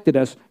extracted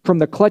us from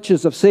the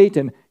clutches of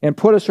Satan and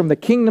put us from the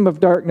kingdom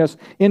of darkness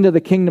into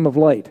the kingdom of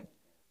light.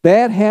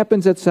 That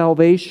happens at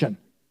salvation.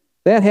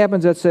 That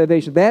happens at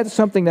salvation. That's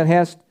something that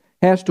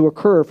has to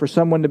occur for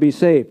someone to be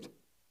saved.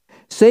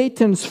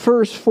 Satan's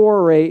first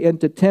foray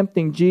into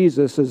tempting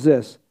Jesus is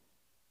this.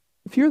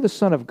 If you're the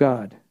Son of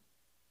God,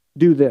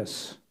 do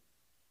this.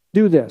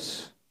 Do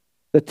this.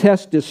 The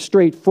test is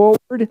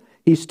straightforward.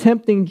 He's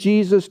tempting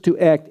Jesus to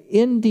act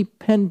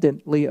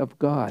independently of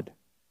God.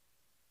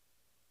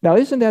 Now,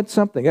 isn't that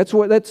something?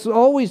 That's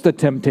always the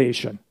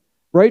temptation,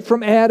 right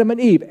from Adam and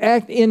Eve.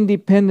 Act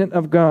independent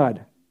of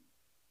God.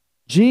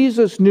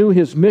 Jesus knew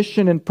his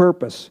mission and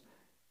purpose.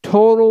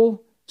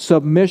 Total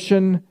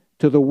submission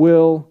to the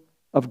will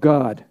of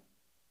God.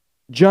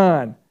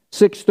 John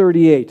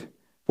 6:38.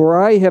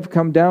 For I have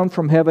come down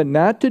from heaven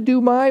not to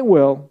do my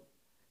will,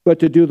 but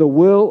to do the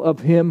will of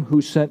him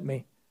who sent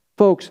me.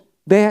 Folks,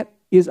 that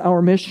is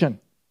our mission.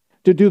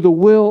 To do the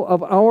will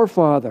of our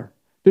Father.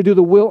 To do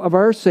the will of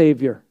our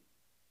Savior.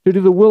 To do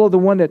the will of the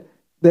one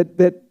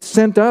that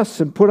sent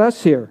us and put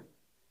us here.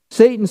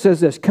 Satan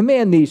says this,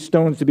 command these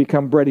stones to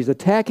become bread. He's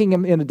attacking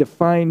him in a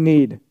defined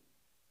need.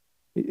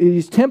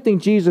 He's tempting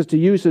Jesus to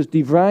use his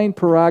divine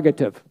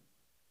prerogative,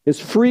 his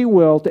free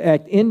will to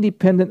act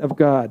independent of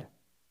God.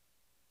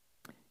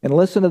 And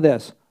listen to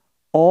this.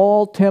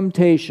 All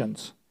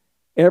temptations,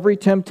 every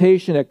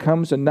temptation that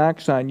comes and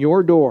knocks on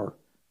your door,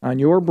 on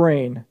your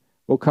brain,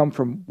 will come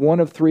from one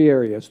of three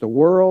areas: the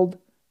world,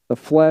 the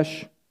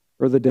flesh,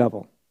 or the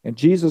devil. And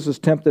Jesus is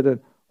tempted in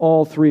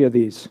all three of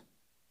these.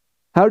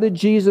 How did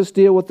Jesus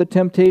deal with the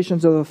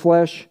temptations of the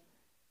flesh?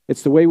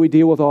 It's the way we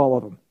deal with all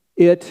of them.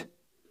 It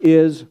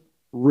is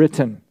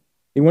written.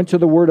 He went to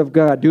the Word of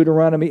God,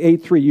 Deuteronomy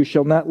 8:3, you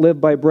shall not live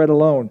by bread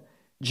alone.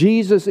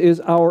 Jesus is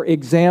our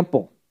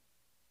example.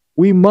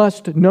 We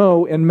must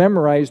know and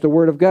memorize the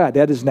Word of God.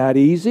 That is not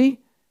easy.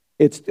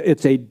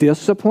 It's a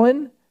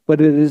discipline,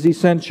 but it is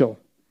essential.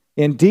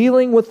 In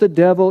dealing with the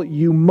devil,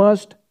 you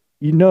must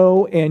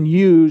know and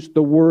use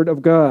the Word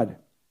of God.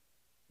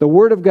 The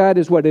Word of God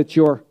is what? It's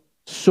your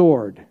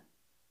sword.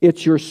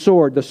 It's your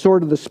sword, the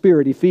sword of the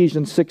Spirit,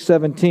 Ephesians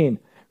 6:17.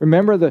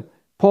 Remember,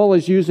 Paul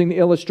is using the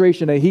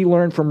illustration that he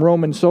learned from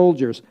Roman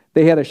soldiers.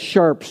 They had a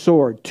sharp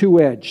sword,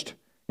 two-edged,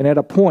 and had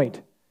a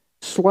point.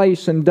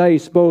 Slice and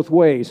dice both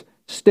ways.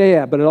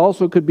 Stab, but it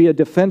also could be a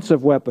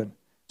defensive weapon.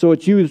 So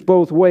it's used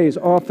both ways,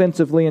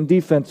 offensively and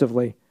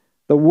defensively.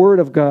 The Word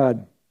of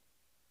God.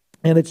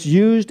 And it's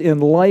used in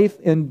life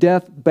and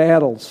death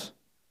battles.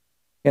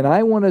 And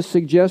I want to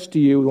suggest to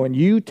you, when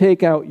you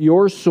take out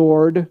your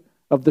sword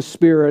of the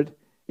Spirit,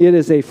 it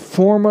is a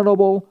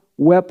formidable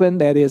weapon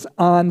that is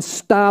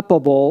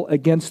unstoppable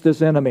against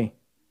this enemy.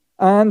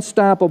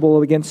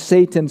 Unstoppable against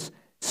Satan's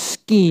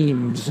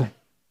schemes.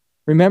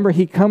 Remember,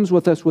 he comes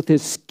with us with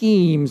his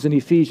schemes in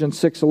Ephesians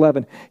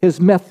 6:11. His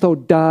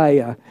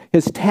methodia,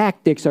 his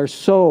tactics are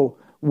so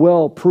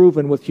well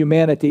proven with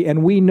humanity,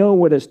 and we know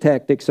what his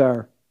tactics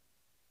are.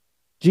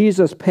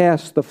 Jesus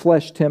passed the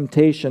flesh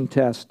temptation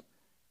test,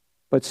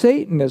 but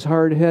Satan is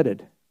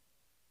hard-headed,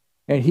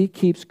 and he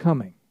keeps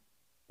coming,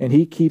 and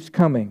he keeps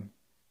coming.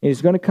 And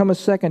he's going to come a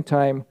second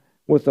time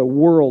with a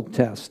world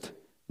test.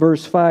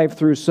 Verse 5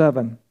 through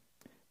 7.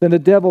 Then the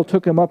devil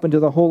took him up into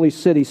the holy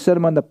city, set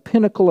him on the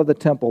pinnacle of the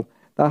temple,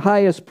 the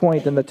highest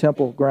point in the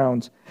temple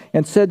grounds,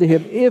 and said to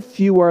him, if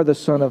you are the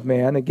Son of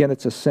Man, again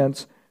it's a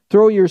sense,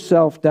 throw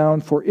yourself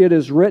down, for it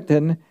is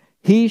written,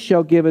 he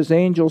shall give his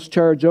angels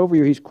charge over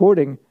you. He's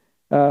quoting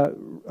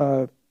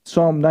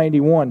Psalm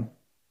 91.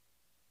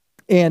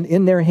 And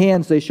in their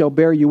hands they shall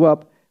bear you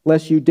up,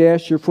 lest you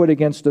dash your foot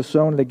against a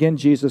stone. And again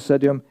Jesus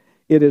said to him,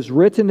 it is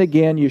written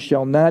again, you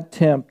shall not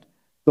tempt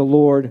the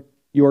Lord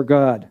your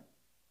God.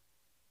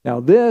 Now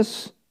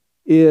this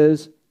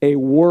is a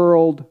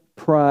world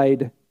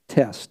pride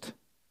test.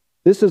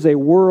 This is a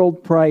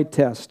world pride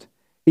test.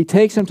 He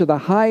takes him to the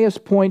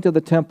highest point of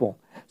the temple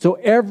so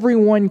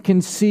everyone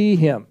can see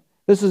him.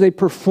 This is a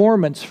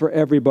performance for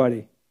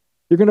everybody.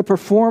 You're going to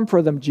perform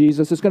for them,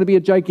 Jesus. It's going to be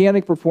a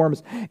gigantic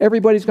performance.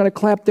 Everybody's going to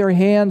clap their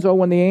hands,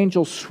 when the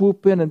angels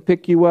swoop in and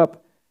pick you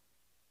up.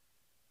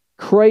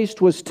 Christ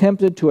was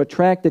tempted to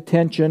attract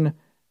attention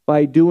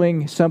by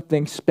doing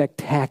something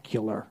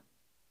spectacular.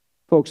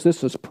 Folks,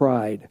 this is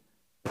pride.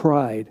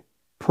 Pride.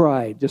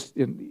 Pride. Just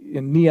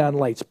in neon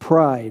lights.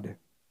 Pride.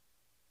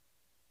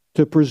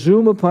 To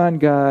presume upon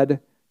God,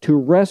 to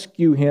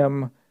rescue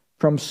him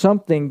from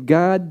something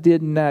God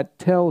did not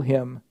tell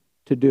him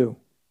to do.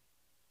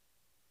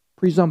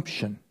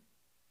 Presumption.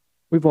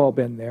 We've all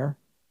been there.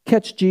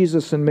 Catch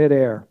Jesus in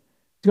midair.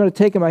 He's going to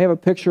take him. I have a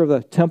picture of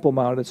the Temple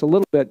Mount. It's a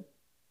little bit...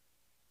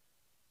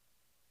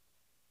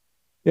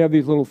 You have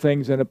these little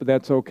things in it, but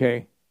that's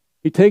okay.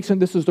 He takes him.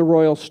 This is the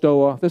Royal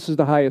Stoa. This is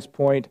the highest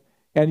point.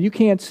 And you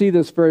can't see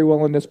this very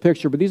well in this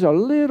picture, but these are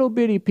little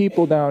bitty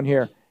people down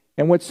here.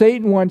 And what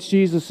Satan wants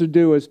Jesus to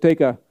do is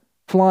take a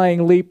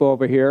flying leap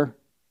over here,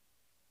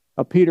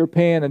 a Peter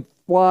Pan, and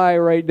fly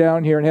right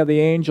down here and have the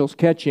angels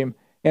catch him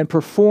and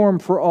perform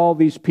for all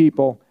these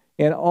people.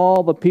 And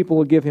all the people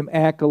will give him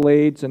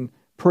accolades and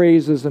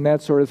praises and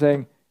that sort of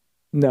thing.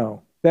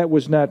 No, that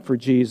was not for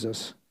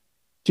Jesus.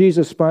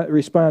 Jesus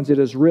responds, it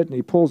is written.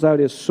 He pulls out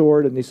his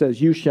sword and he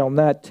says, you shall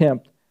not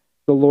tempt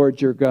the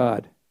Lord your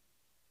God.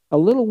 A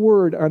little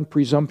word on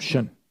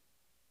presumption.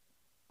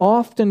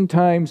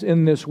 Oftentimes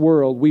in this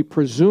world, we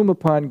presume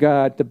upon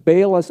God to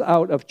bail us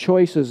out of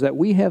choices that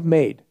we have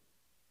made.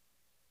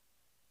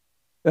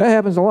 That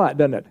happens a lot,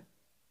 doesn't it?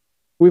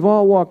 We've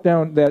all walked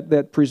down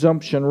that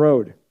presumption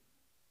road.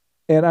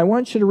 And I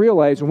want you to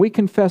realize when we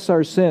confess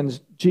our sins,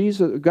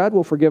 God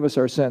will forgive us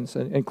our sins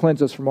and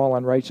cleanse us from all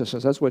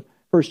unrighteousness. That's what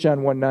 1 John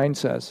 1:9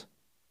 says.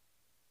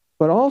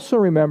 But also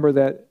remember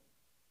that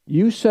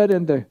you set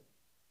into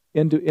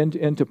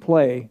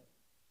play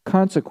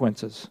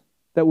consequences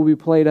that will be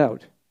played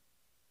out.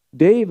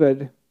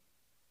 David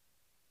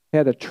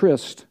had a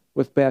tryst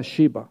with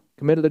Bathsheba,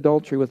 committed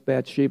adultery with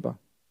Bathsheba.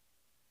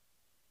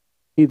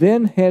 He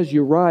then has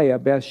Uriah,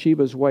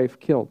 Bathsheba's wife,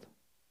 killed.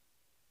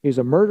 He's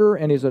a murderer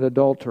and he's an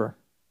adulterer.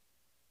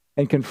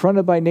 And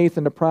confronted by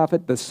Nathan the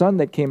prophet, the son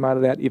that came out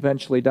of that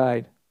eventually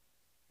died.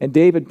 And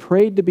David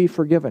prayed to be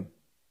forgiven.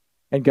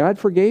 And God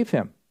forgave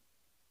him.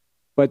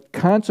 But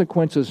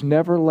consequences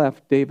never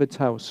left David's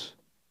house.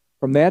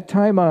 From that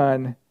time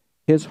on,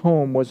 his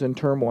home was in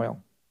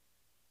turmoil.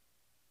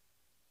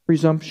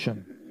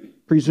 Presumption.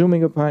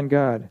 Presuming upon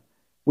God.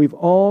 We've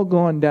all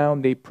gone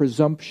down the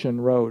presumption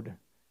road.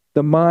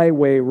 the my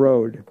way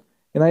road.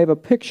 And I have a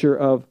picture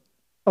of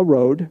a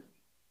road,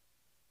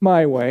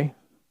 my way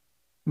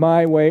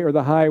or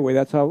the highway.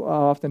 That's how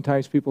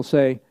oftentimes people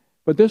say.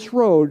 But this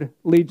road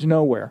leads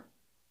nowhere.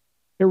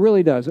 It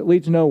really does. It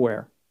leads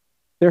nowhere.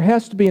 There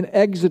has to be an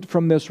exit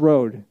from this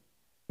road.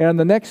 And on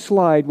the next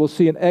slide, we'll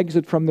see an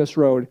exit from this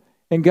road.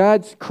 And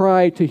God's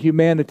cry to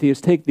humanity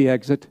is, take the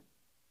exit.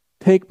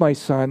 Take my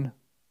son.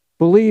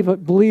 Believe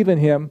in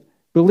him.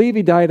 Believe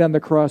he died on the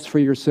cross for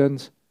your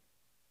sins.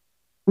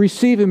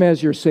 Receive him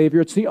as your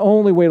Savior. It's the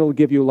only way it'll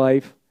give you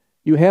life.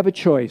 You have a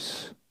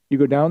choice. You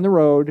go down the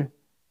road,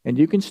 and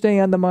you can stay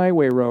on the my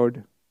way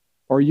road,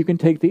 or you can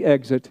take the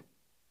exit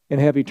and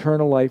have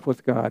eternal life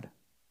with God.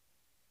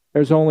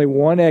 There's only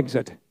one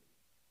exit.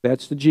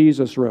 That's the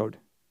Jesus road,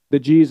 the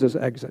Jesus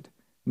exit.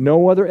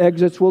 No other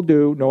exits will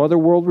do. No other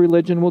world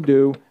religion will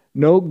do.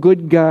 No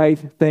good guy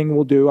thing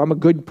will do. I'm a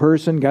good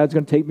person. God's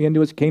going to take me into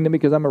his kingdom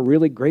because I'm a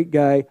really great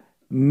guy.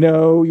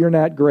 No, you're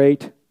not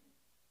great.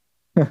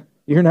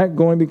 You're not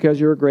going because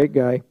you're a great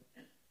guy.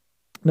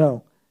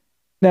 No.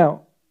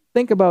 Now,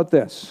 think about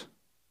this.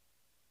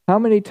 How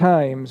many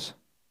times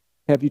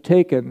have you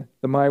taken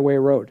the my way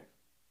road?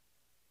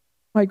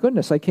 My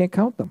goodness, I can't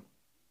count them.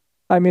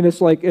 I mean,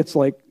 it's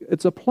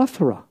a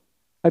plethora.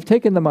 I've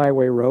taken the my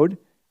way road.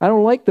 I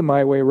don't like the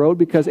my way road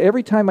because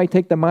every time I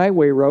take the my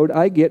way road,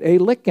 I get a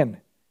licking.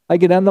 I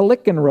get on the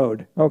licking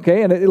road,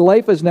 okay? And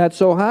life is not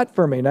so hot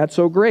for me, not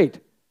so great.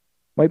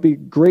 Might be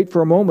great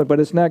for a moment,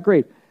 but it's not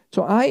great.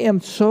 So I am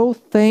so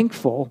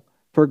thankful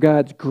for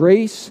God's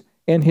grace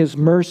and his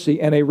mercy.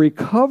 And a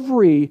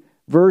recovery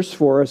verse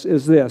for us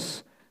is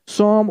this.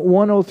 Psalm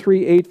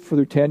 103, 8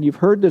 through 10. You've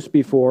heard this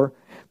before.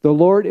 The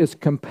Lord is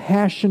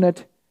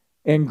compassionate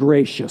and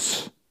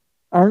gracious.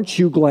 Aren't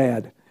you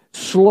glad?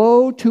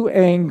 Slow to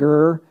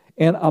anger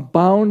and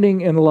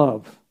abounding in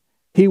love.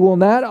 He will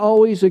not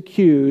always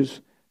accuse,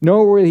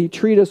 nor will he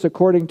treat us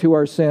according to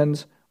our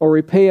sins or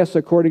repay us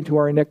according to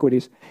our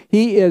iniquities.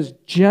 He is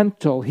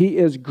gentle, he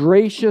is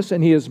gracious,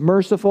 and he is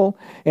merciful.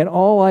 And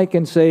all I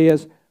can say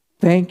is,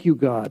 thank you,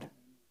 God,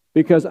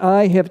 because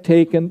I have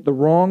taken the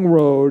wrong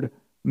road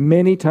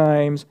many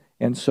times,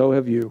 and so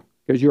have you.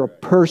 Because you're a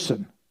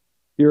person,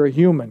 you're a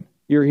human,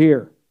 you're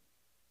here.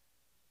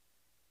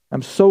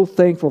 I'm so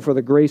thankful for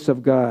the grace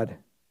of God.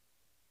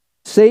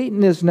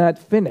 Satan is not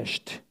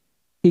finished.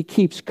 He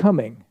keeps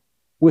coming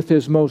with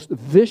his most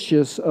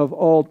vicious of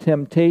all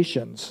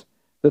temptations.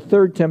 The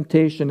third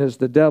temptation is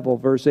the devil,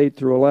 verse 8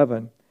 through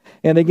 11.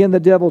 And again, the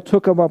devil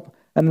took him up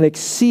on an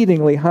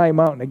exceedingly high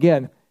mountain.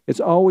 Again, it's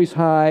always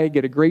high,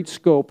 get a great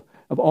scope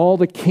of all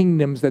the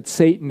kingdoms that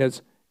Satan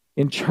is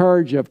in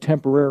charge of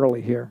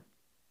temporarily here.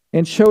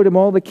 And showed him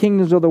all the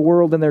kingdoms of the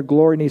world and their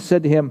glory. And he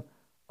said to him,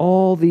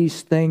 all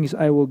these things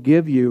I will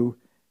give you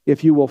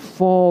if you will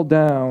fall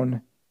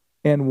down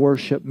and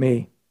worship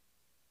me.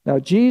 Now,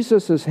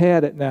 Jesus has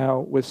had it now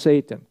with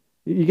Satan.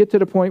 You get to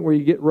the point where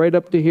you get right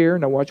up to here.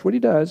 Now watch what he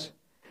does.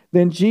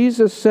 Then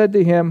Jesus said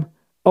to him,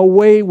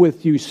 away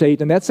with you,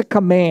 Satan. That's a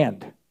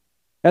command.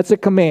 That's a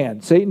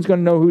command. Satan's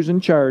going to know who's in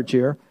charge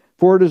here.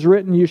 For it is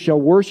written, you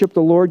shall worship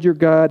the Lord your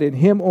God, and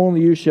him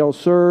only you shall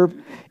serve.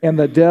 And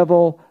the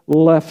devil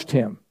left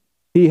him.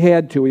 He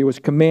had to. He was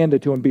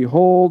commanded to. And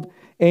behold,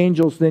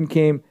 angels then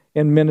came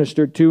and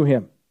ministered to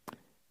him.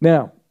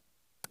 Now,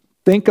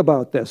 think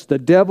about this. The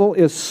devil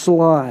is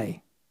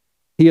sly.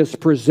 He is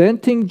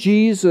presenting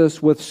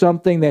Jesus with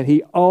something that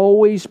he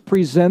always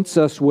presents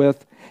us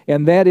with,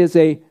 and that is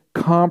a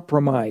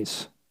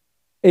compromise.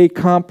 A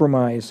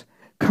compromise.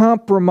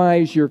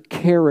 Compromise your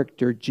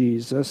character,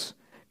 Jesus.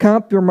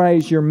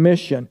 Compromise your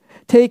mission.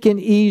 Take an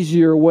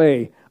easier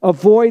way.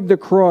 Avoid the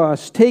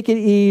cross. Take it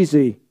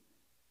easy.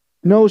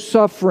 No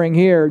suffering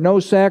here,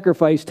 no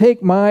sacrifice.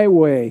 Take my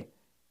way.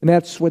 And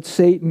that's what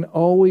Satan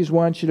always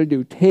wants you to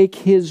do. Take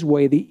his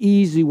way, the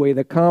easy way,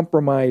 the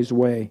compromise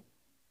way.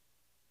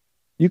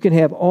 You can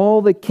have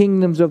all the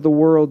kingdoms of the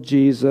world,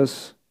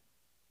 Jesus,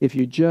 if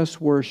you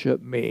just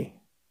worship me,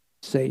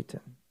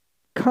 Satan.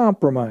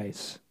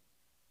 Compromise.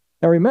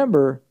 Now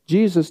remember,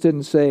 Jesus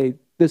didn't say,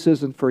 this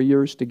isn't for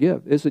yours to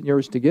give. Isn't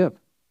yours to give.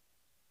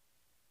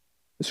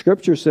 The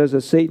scripture says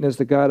that Satan is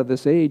the god of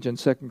this age in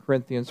 2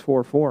 Corinthians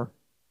 4:4.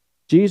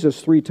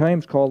 Jesus 3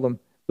 times called him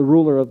the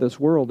ruler of this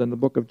world in the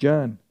book of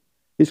John.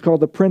 He's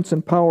called the prince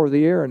and power of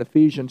the air in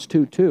Ephesians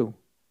 2:2.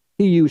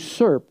 He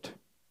usurped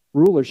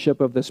rulership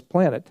of this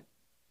planet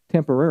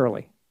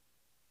temporarily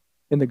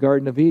in the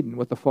Garden of Eden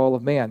with the fall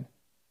of man.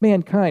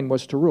 Mankind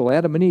was to rule.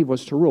 Adam and Eve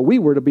was to rule. We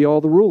were to be all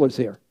the rulers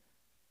here.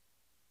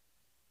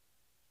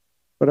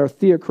 But our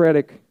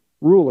theocratic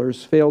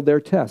rulers failed their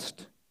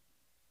test.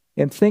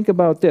 And think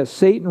about this.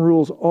 Satan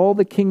rules all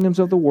the kingdoms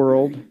of the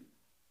world.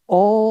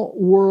 All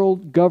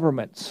world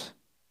governments,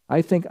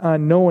 I think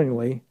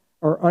unknowingly,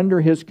 are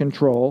under his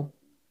control.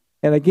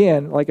 And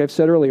again, like I've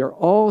said earlier,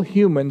 all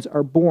humans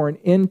are born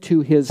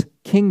into his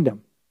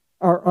kingdom,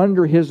 are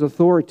under his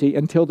authority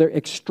until they're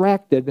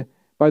extracted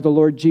by the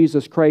Lord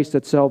Jesus Christ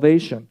at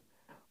salvation.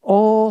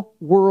 All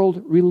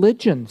world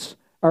religions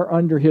are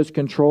under his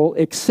control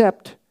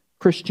except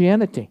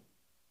Christianity.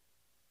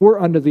 We're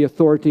under the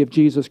authority of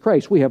Jesus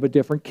Christ. We have a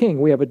different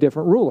king. We have a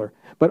different ruler.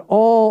 But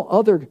all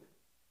other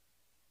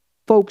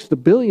folks, the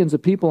billions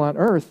of people on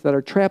earth that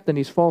are trapped in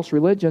these false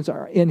religions,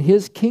 are in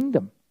his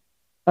kingdom,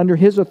 under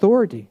his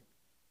authority.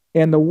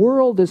 And the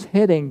world is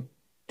heading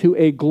to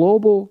a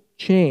global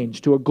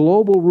change, to a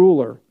global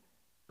ruler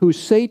who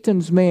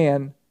Satan's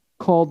man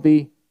called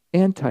the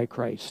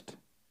Antichrist,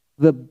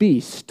 the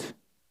beast.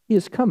 He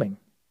is coming.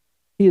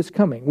 He is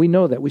coming. We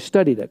know that. We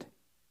studied it.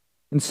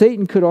 And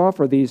Satan could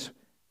offer these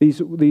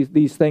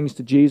things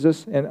to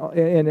Jesus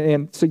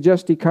and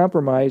suggest he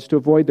compromise to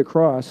avoid the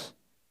cross,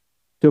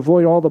 to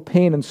avoid all the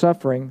pain and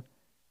suffering.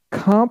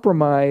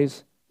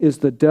 Compromise is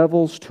the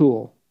devil's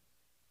tool.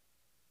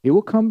 He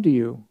will come to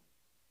you,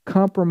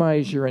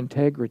 compromise your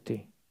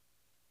integrity,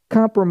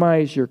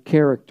 compromise your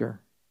character,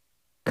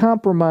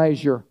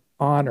 compromise your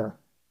honor.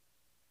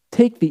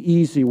 Take the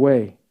easy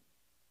way.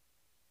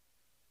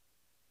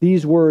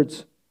 These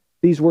words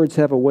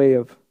have a way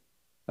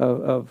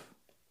of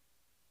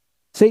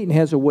Satan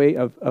has a way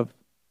of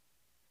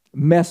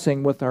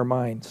messing with our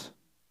minds.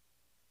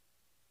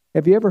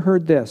 Have you ever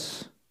heard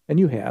this? And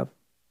you have.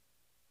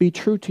 Be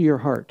true to your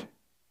heart.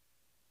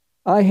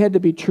 I had to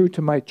be true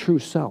to my true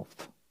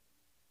self.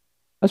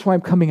 That's why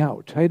I'm coming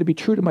out. I had to be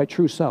true to my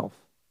true self.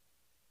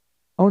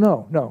 Oh,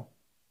 no.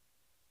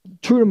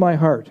 True to my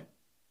heart.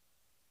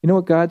 You know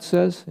what God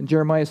says in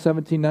Jeremiah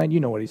 17:9? You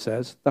know what he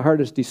says. The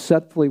heart is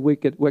deceitfully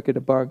wicked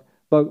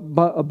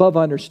above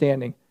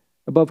understanding,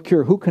 above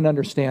cure. Who can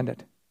understand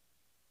it?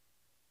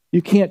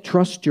 You can't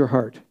trust your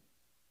heart.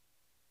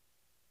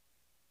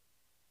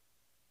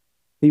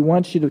 He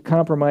wants you to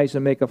compromise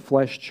and make a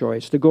flesh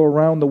choice, to go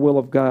around the will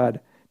of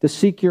God, to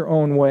seek your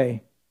own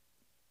way.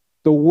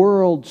 The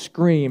world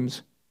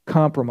screams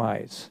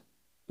compromise.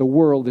 The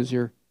world is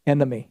your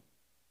enemy.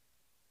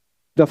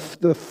 The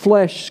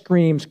flesh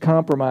screams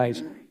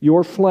compromise.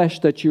 Your flesh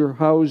that you're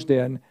housed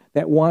in,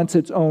 that wants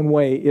its own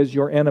way, is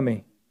your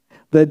enemy.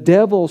 The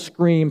devil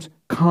screams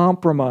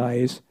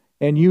compromise,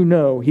 and you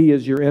know he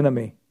is your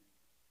enemy.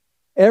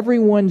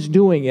 Everyone's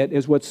doing it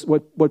is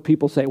what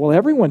people say. Well,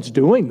 everyone's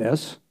doing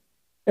this.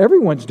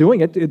 Everyone's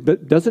doing it.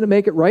 But doesn't it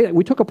make it right?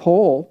 We took a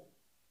poll.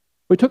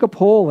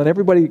 And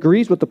everybody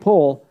agrees with the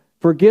poll.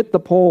 Forget the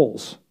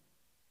polls.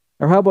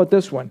 Or how about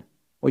this one?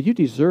 Well, you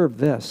deserve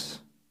this.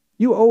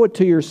 You owe it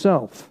to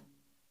yourself.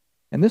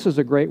 And this is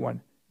a great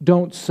one.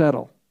 Don't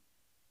settle.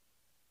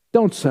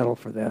 Don't settle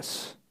for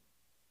this.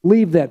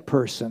 Leave that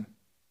person.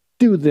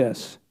 Do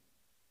this.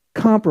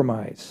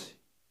 Compromise.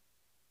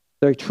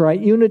 The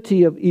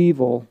triunity of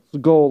evil's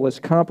goal is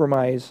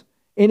compromise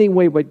any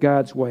way but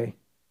God's way.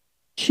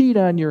 Cheat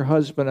on your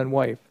husband and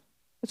wife.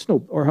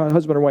 Or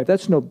husband or wife.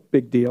 That's no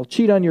big deal.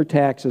 Cheat on your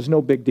taxes.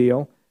 No big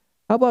deal.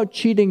 How about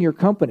cheating your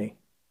company?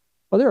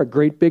 Well, they're a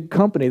great big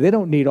company. They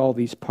don't need all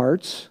these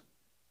parts.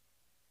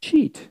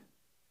 Cheat.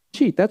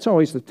 That's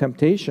always the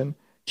temptation.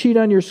 Cheat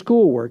on your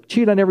schoolwork.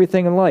 Cheat on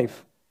everything in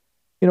life.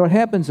 You know, it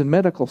happens in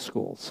medical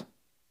schools.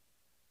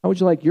 How would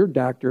you like your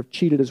doctor have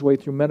cheated his way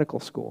through medical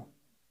school?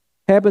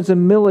 Happens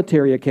in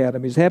military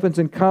academies. Happens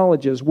in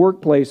colleges,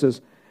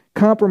 workplaces.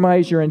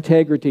 Compromise your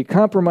integrity.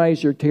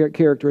 Compromise your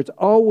character. It's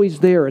always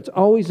there. It's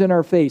always in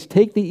our face.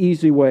 Take the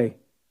easy way.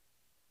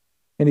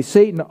 And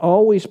Satan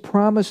always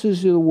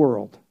promises you the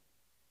world.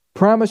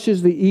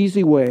 Promises the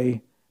easy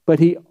way, but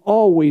he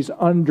always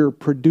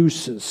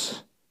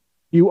underproduces.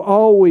 You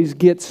always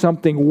get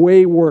something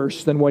way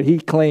worse than what he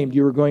claimed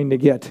you were going to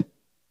get.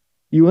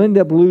 You end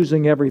up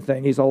losing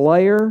everything. He's a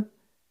liar,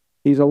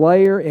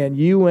 and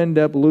you end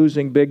up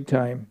losing big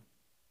time.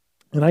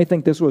 And I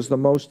think this was the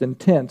most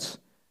intense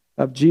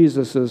of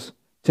Jesus'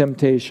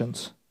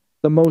 temptations.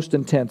 The most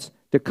intense,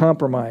 to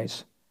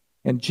compromise.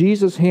 And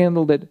Jesus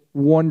handled it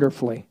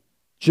wonderfully,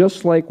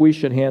 just like we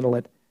should handle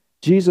it.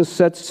 Jesus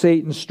sets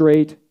Satan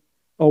straight.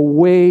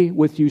 Away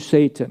with you,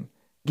 Satan.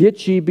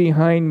 Get ye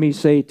behind me,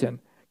 Satan.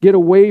 Get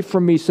away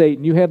from me,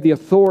 Satan. You have the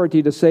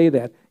authority to say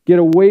that. Get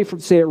away from,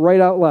 say it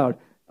right out loud.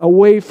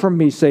 Away from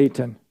me,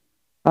 Satan.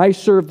 I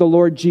serve the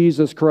Lord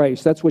Jesus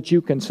Christ. That's what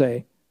you can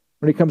say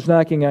when he comes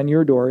knocking on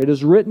your door. It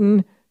is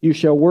written, you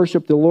shall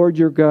worship the Lord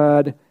your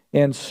God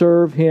and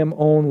serve him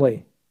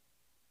only.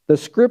 The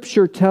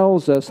Scripture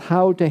tells us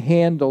how to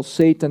handle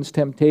Satan's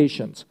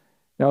temptations.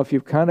 Now, if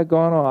you've kind of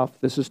gone off,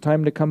 this is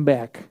time to come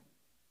back.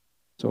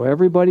 So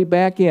everybody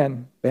back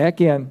in.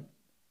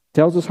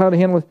 Tells us how to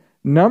handle it.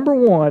 Number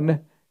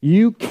one,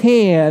 you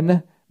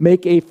can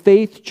make a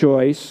faith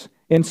choice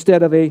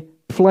instead of a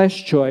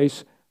flesh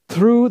choice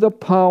through the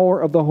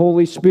power of the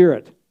Holy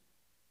Spirit.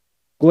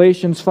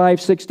 Galatians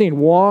 5:16,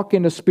 walk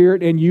in the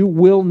Spirit and you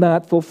will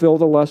not fulfill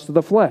the lust of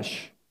the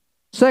flesh.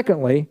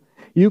 Secondly,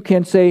 you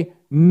can say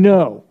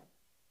no.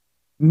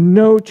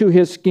 No to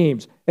his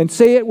schemes. And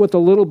say it with a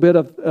little bit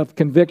of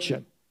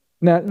conviction.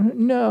 Not,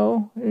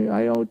 no,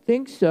 I don't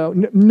think so.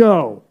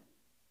 No.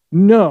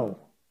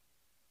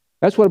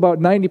 That's what about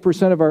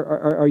 90% of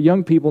our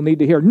young people need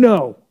to hear.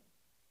 No.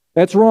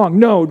 That's wrong.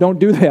 No, don't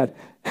do that.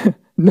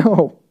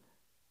 No.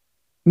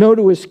 No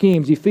to his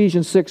schemes.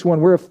 Ephesians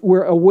 6:1.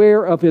 We're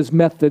aware of his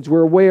methods.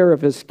 We're aware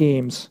of his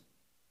schemes.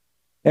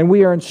 And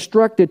we are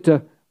instructed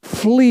to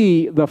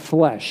Flee the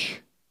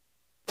flesh.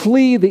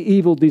 Flee the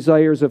evil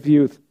desires of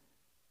youth.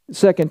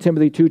 2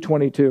 Timothy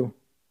 2:22.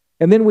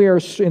 And then we are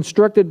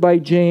instructed by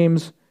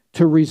James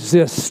to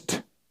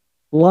resist.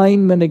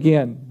 Lineman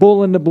again.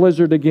 Bull in the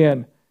blizzard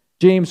again.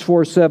 James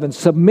 4:7.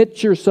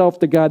 Submit yourself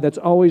to God. That's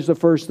always the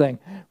first thing.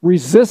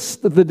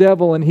 Resist the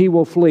devil and he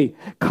will flee.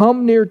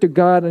 Come near to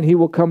God and he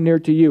will come near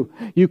to you.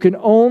 You can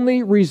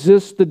only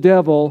resist the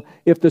devil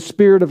if the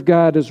Spirit of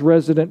God is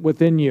resident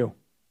within you.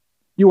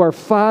 You are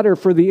fodder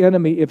for the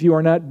enemy if you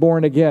are not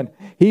born again.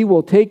 He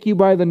will take you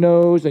by the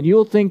nose and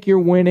you'll think you're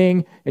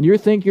winning and you'll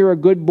think you're a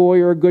good boy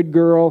or a good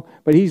girl,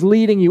 but he's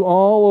leading you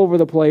all over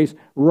the place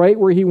right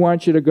where he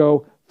wants you to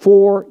go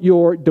for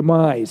your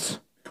demise.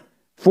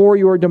 For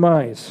your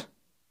demise.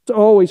 It's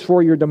always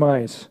for your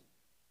demise.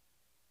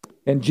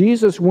 And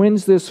Jesus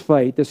wins this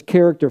fight, this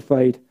character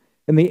fight,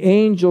 and the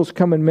angels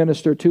come and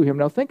minister to him.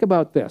 Now think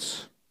about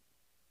this.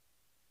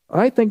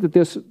 I think that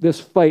this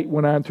fight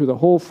went on through the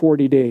whole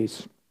 40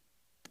 days.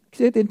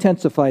 It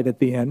intensified at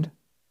the end.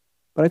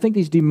 But I think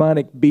these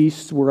demonic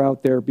beasts were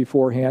out there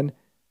beforehand,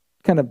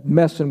 kind of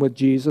messing with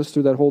Jesus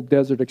through that whole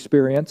desert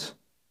experience.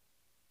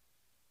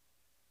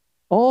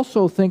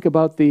 Also think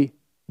about the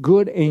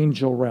good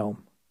angel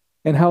realm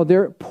and how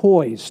they're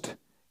poised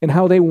and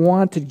how they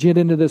want to get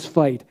into this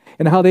fight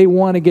and how they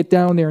want to get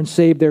down there and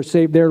save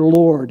their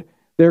Lord,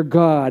 their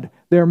God,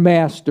 their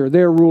master,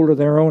 their ruler,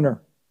 their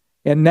owner.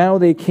 And now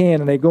they can,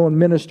 and they go and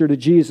minister to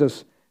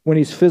Jesus when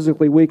he's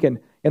physically weakened,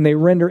 and they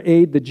render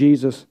aid to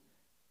Jesus,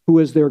 who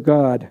is their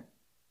God.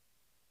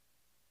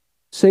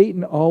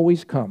 Satan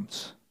always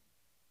comes.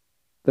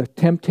 The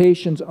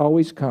temptations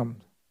always come.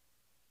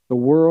 The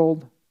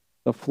world,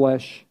 the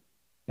flesh,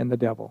 and the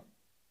devil.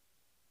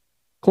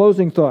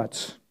 Closing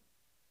thoughts.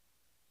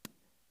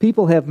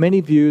 People have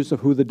many views of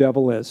who the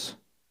devil is.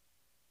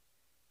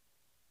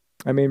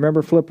 I mean,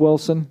 remember Flip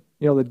Wilson?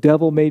 You know, the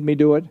devil made me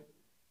do it.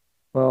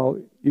 Well,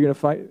 you're going to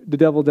find the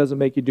devil doesn't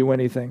make you do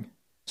anything.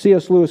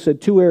 C.S. Lewis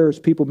said 2 errors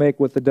people make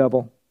with the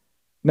devil.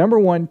 Number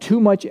 1, too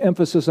much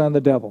emphasis on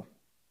the devil.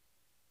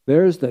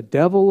 There's the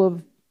devil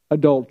of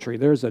adultery.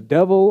 There's a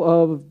devil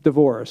of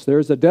divorce.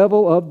 There's a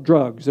devil of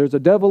drugs. There's a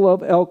devil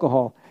of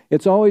alcohol.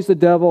 It's always the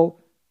devil,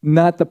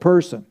 not the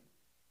person.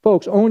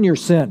 Folks, own your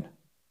sin.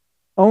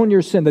 Own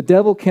your sin. The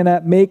devil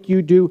cannot make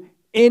you do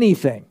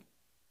anything.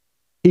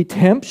 He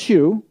tempts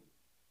you.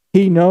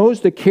 He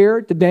knows the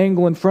carrot to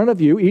dangle in front of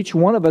you. Each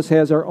one of us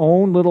has our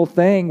own little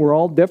thing. We're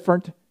all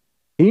different.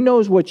 He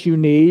knows what you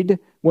need,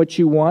 what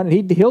you want.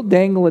 And he'll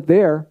dangle it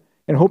there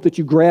and hope that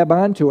you grab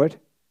onto it,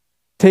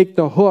 take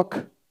the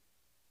hook,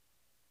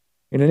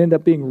 and end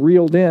up being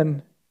reeled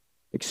in,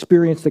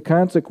 experience the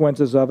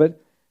consequences of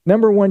it.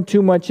 Number 1,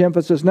 too much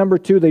emphasis. Number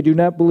 2, they do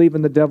not believe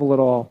in the devil at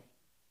all.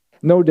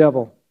 No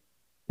devil.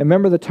 And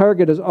remember, the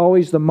target is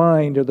always the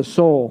mind or the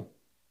soul.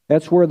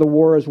 That's where the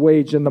war is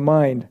waged, in the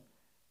mind.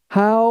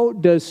 How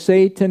does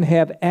Satan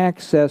have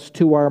access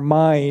to our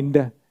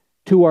mind,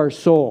 to our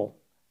soul?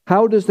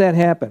 How does that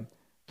happen?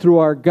 Through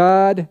our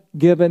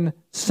God-given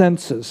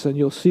senses. And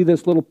you'll see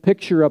this little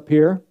picture up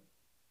here.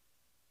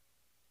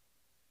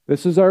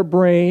 This is our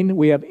brain.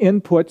 We have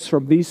inputs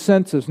from these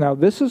senses. Now,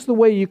 this is the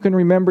way you can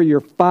remember your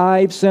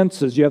 5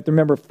 senses. You have to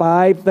remember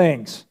 5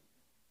 things.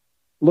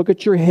 Look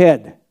at your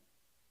head.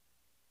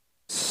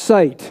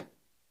 Sight,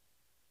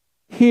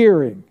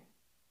 hearing,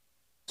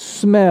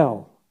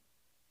 smell,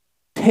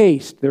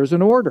 taste. There's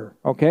an order,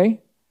 okay?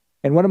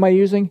 And what am I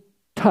using?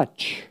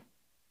 Touch.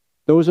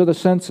 Those are the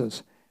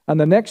senses. On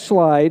the next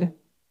slide,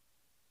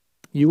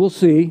 you will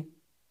see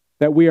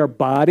that we are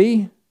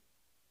body,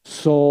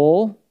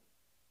 soul,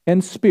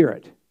 and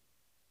spirit.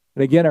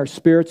 And again, our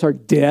spirits are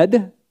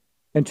dead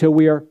until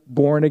we are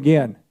born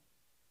again.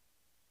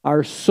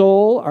 Our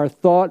soul, our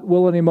thought,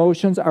 will, and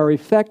emotions are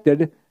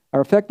affected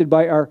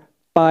by our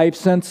 5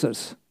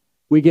 senses.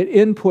 We get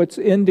inputs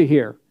into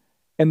here.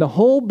 And the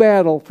whole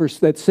battle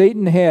that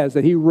Satan has,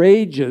 that he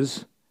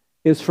rages,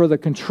 is for the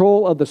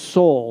control of the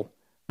soul,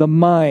 the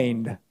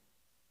mind.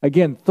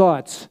 Again,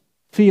 thoughts,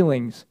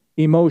 feelings,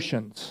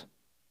 emotions.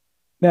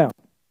 Now,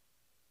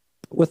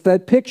 with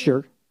that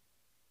picture,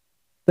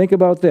 think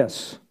about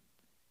this.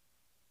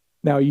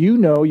 Now, you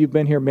know, you've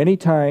been here many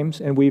times,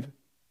 and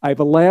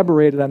I've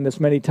elaborated on this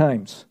many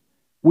times.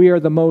 We are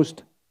the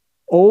most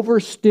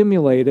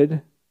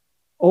overstimulated,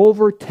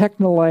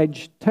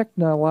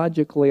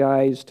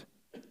 technologicalized,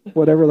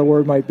 whatever the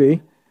word might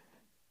be,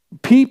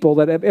 people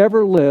that have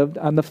ever lived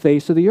on the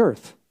face of the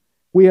earth.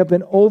 We have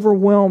been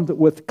overwhelmed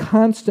with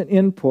constant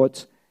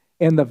inputs,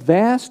 and the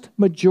vast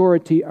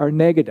majority are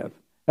negative.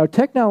 Now,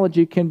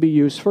 technology can be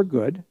used for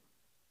good,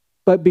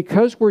 but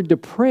because we're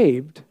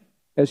depraved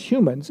as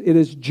humans, it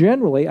is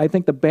generally, I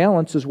think the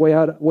balance is way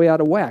out of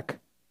whack.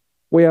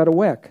 Way out of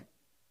whack.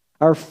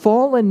 Our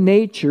fallen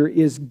nature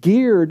is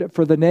geared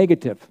for the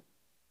negative.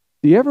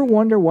 Do you ever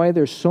wonder why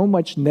there's so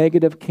much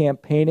negative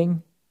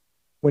campaigning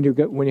when you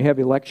have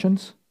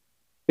elections?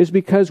 It's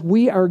because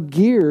we are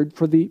geared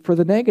for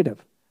the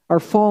negative. Our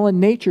fallen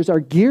natures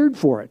are geared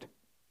for it.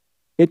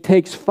 It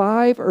takes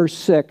 5 or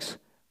 6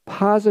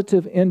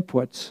 positive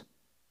inputs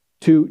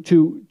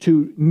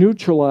to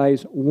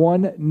neutralize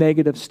one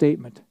negative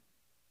statement.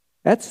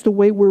 That's the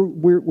way we're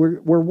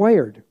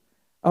wired.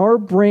 Our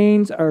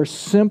brains are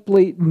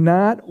simply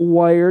not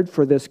wired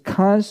for this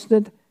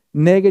constant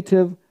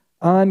negative,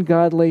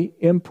 ungodly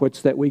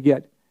inputs that we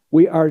get.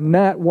 We are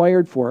not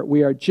wired for it.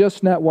 We are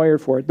just not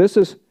wired for it. This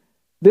is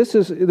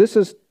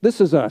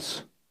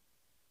us.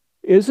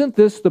 Isn't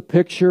this the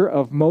picture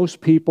of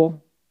most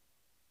people?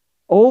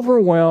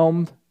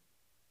 Overwhelmed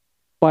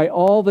by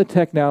all the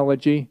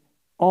technology,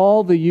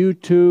 all the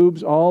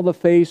YouTubes, all the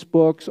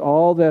Facebooks,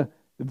 all the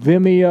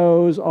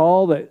Vimeos,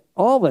 all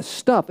the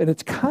stuff, and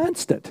it's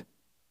constant.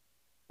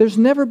 There's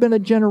never been a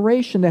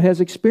generation that has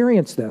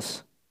experienced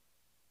this.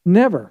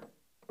 Never.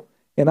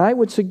 And I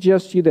would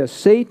suggest to you this: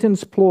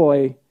 Satan's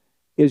ploy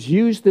is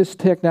use this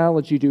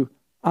technology to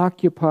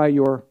occupy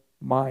your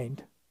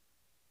mind,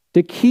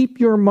 to keep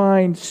your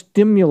mind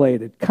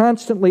stimulated,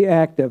 constantly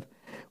active,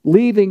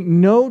 leaving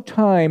no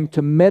time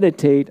to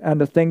meditate on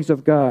the things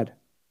of God.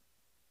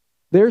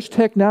 There's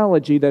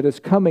technology that is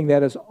coming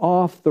that is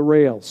off the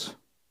rails.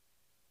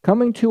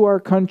 Coming to our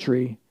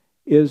country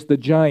is the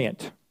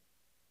giant.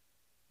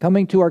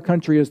 Coming to our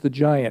country is the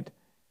giant.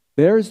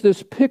 There's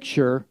this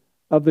picture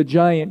of the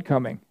giant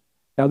coming.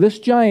 Now, this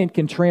giant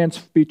can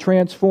be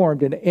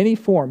transformed into any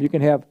form. You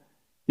can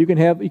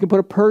put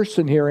a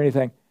person here or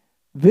anything.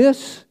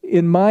 This,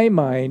 in my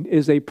mind,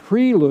 is a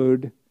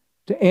prelude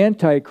to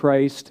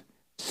Antichrist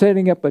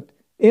setting up an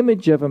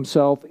image of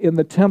himself in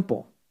the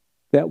temple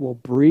that will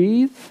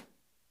breathe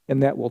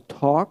and that will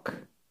talk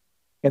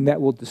and that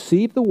will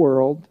deceive the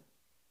world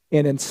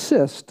and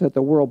insist that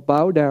the world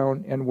bow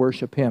down and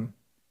worship him.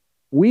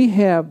 We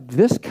have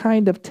this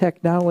kind of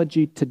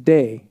technology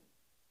today.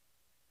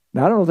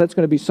 Now, I don't know if that's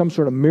going to be some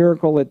sort of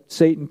miracle that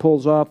Satan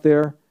pulls off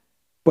there,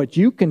 but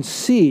you can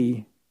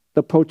see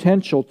the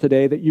potential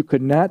today that you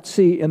could not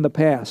see in the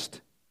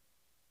past.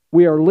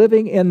 We are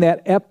living in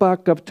that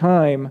epoch of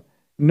time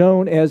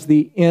known as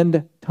the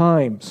end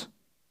times.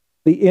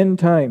 The end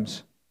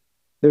times.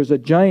 There's a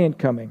giant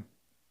coming.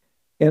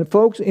 And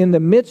folks, in the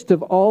midst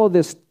of all of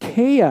this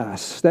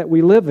chaos that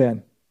we live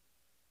in,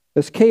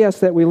 it's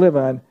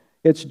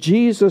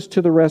Jesus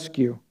to the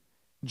rescue.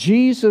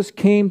 Jesus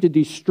came to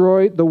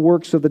destroy the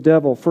works of the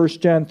devil, 1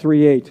 John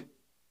 3:8,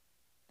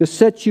 to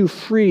set you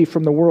free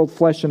from the world,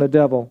 flesh, and the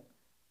devil.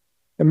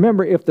 And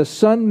remember, if the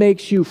Son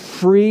makes you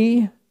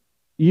free,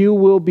 you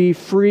will be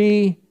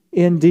free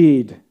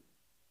indeed.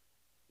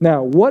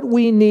 Now, what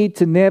we need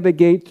to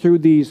navigate through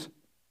these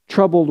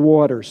troubled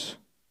waters,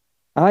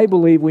 I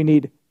believe we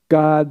need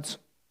God's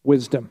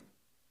wisdom.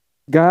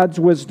 God's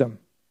wisdom.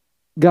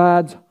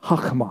 God's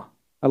chachma.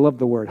 I love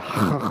the word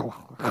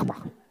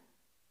chachma.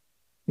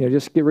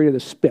 Just get rid of the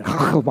spit.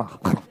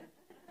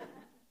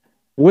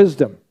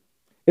 Wisdom.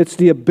 It's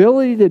the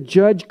ability to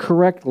judge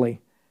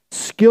correctly,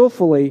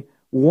 skillfully,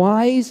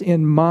 wise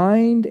in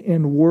mind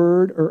and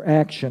word or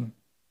action.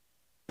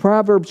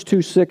 Proverbs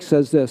 2:6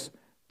 says this: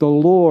 the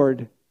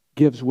Lord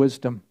gives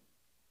wisdom.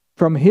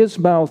 From his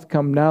mouth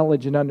come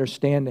knowledge and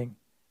understanding.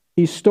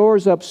 He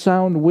stores up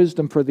sound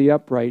wisdom for the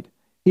upright.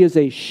 He is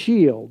a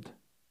shield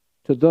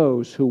to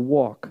those who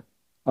walk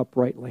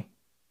uprightly.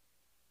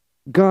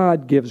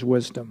 God gives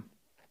wisdom.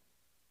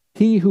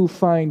 He who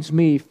finds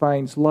me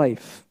finds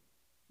life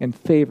and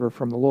favor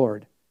from the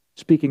Lord.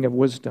 Speaking of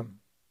wisdom.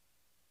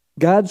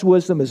 God's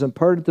wisdom is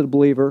imparted to the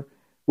believer,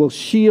 will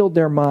shield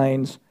their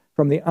minds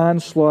from the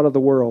onslaught of the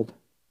world.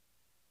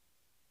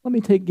 Let me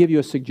give you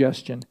a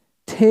suggestion.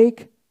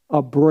 Take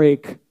a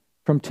break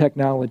from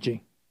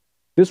technology.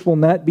 This will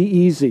not be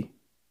easy.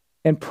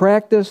 And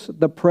practice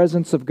the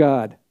presence of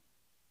God.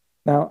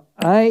 Now,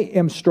 I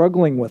am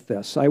struggling with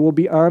this. I will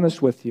be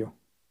honest with you.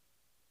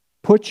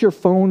 Put your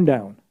phone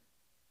down.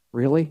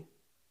 Really?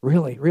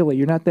 Really?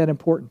 You're not that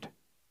important.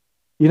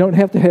 You don't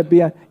have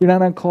to you're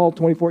not on call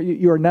 24.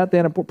 You are not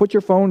that important. Put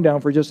your phone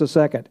down for just a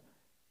second.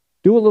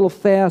 Do a little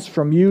fast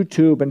from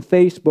YouTube and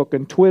Facebook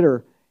and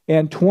Twitter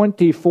and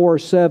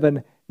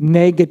 24/7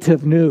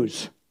 negative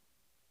news.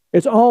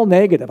 It's all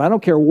negative. I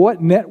don't care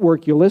what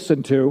network you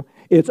listen to.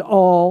 It's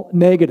all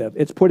negative.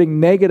 It's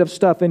putting negative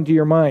stuff into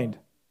your mind.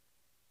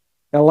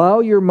 Allow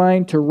your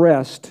mind to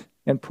rest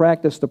and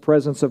practice the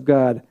presence of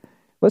God.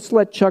 Let's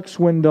let Chuck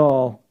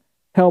Swindoll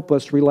help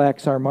us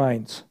relax our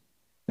minds.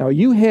 Now,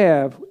 you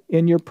have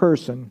in your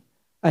person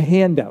a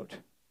handout.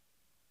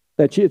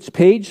 It's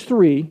page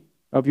 3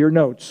 of your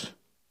notes.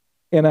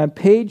 And on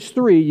page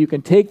 3, you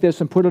can take this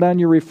and put it on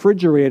your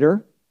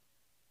refrigerator.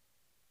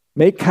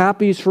 Make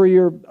copies for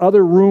your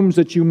other rooms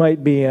that you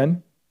might be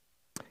in.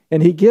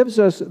 And he gives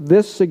us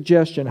this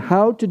suggestion,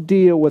 how to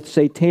deal with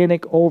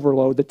satanic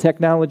overload, the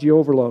technology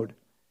overload.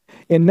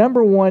 And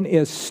number 1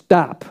 is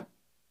stop.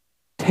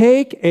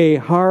 Take a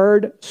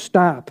hard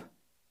stop.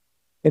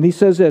 And he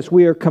says this: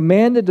 we are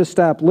commanded to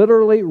stop,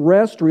 literally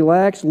rest,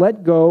 relax,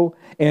 let go,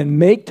 and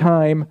make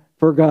time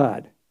for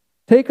God.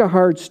 Take a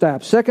hard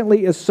stop.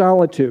 Secondly is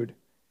solitude.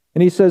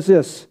 And he says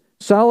this: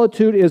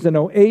 solitude is an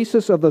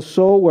oasis of the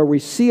soul where we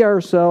see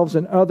ourselves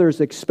and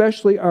others,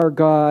 especially our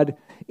God,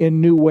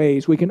 in new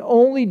ways. We can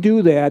only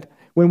do that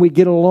when we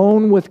get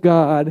alone with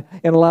God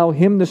and allow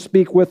Him to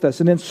speak with us.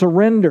 And then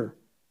surrender.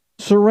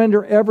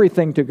 Surrender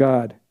everything to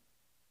God.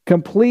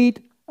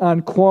 Complete,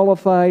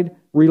 unqualified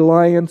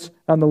reliance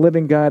on the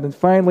living God. And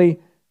finally,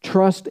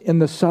 trust in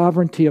the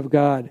sovereignty of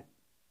God.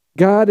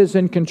 God is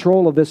in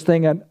control of this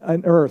thing on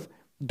earth.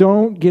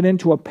 Don't get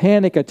into a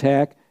panic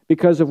attack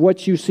because of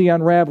what you see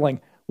unraveling.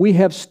 We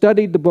have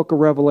studied the book of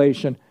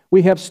Revelation.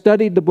 We have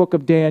studied the book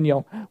of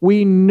Daniel.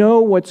 We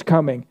know what's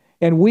coming.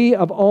 And we,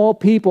 of all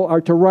people,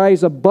 are to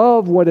rise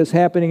above what is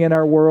happening in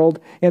our world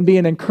and be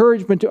an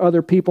encouragement to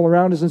other people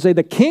around us and say,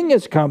 the King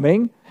is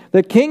coming.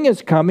 The King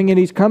is coming, and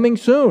He's coming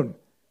soon.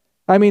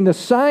 I mean, the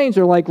signs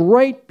are like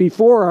right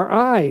before our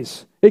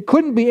eyes. It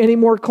couldn't be any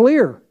more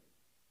clear.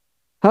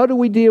 How do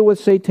we deal with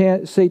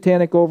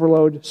satanic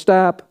overload?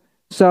 Stop,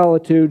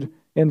 solitude,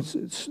 and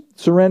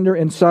surrender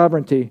and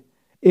sovereignty.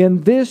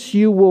 In this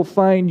you will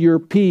find your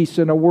peace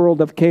in a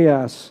world of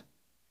chaos.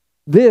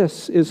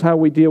 This is how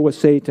we deal with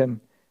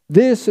Satan.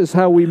 This is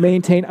how we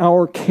maintain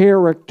our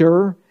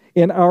character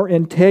and our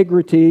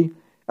integrity,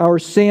 our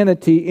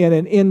sanity in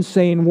an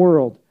insane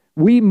world.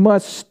 We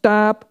must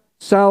stop,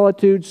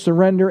 solitude,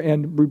 surrender,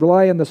 and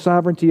rely on the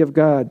sovereignty of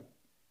God.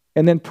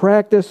 And then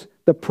practice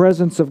the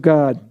presence of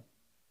God.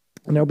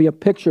 And there'll be a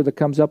picture that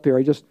comes up here.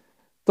 I just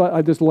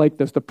like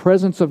this. The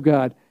presence of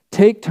God.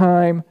 Take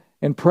time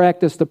and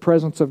practice the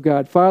presence of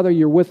God. Father,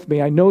 you're with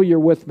me. I know you're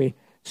with me.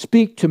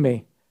 Speak to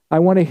me. I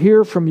want to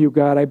hear from you,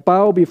 God. I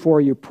bow before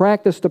you.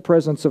 Practice the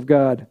presence of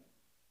God.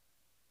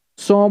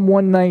 Psalm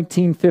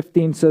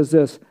 119:15 says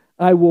this,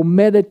 I will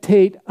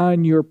meditate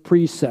on your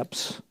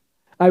precepts.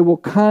 I will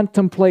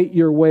contemplate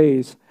your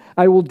ways.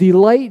 I will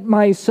delight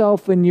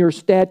myself in your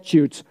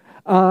statutes.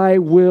 I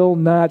will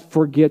not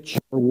forget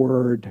your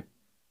word.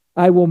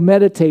 I will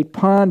meditate,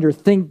 ponder,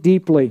 think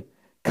deeply,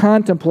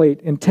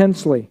 contemplate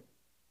intensely.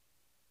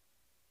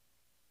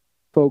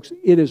 Folks,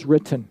 it is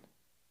written.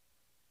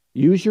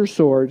 Use your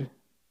sword.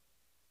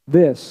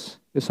 This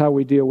is how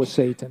we deal with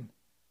Satan.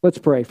 Let's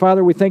pray.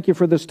 Father, we thank you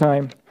for this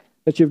time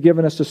that you've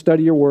given us to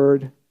study your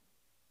word.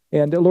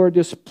 And Lord,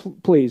 just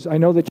please, I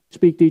know that you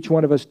speak to each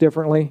one of us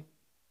differently.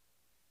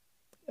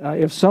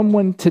 If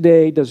someone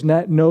today does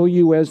not know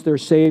you as their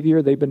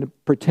Savior, they've been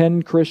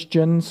pretend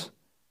Christians,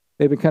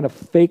 they've been kind of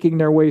faking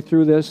their way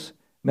through this,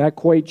 not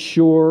quite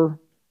sure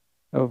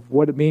of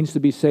what it means to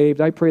be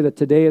saved, I pray that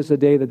today is the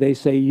day that they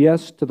say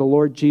yes to the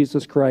Lord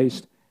Jesus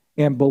Christ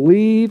and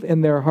believe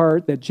in their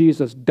heart that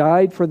Jesus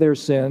died for their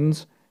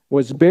sins,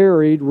 was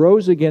buried,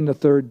 rose again the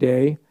third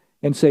day,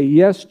 and say,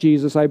 yes,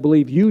 Jesus, I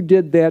believe you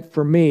did that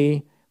for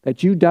me,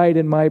 that you died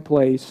in my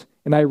place,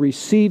 and I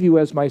receive you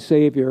as my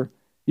Savior.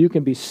 You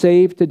can be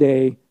saved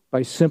today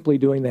by simply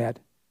doing that.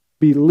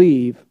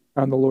 Believe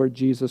on the Lord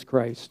Jesus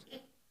Christ.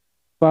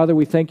 Father,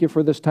 we thank you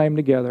for this time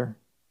together.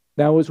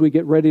 Now as we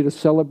get ready to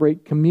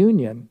celebrate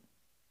communion,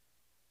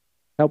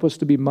 help us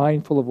to be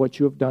mindful of what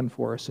you have done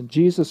for us. In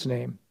Jesus'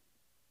 name,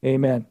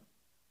 amen.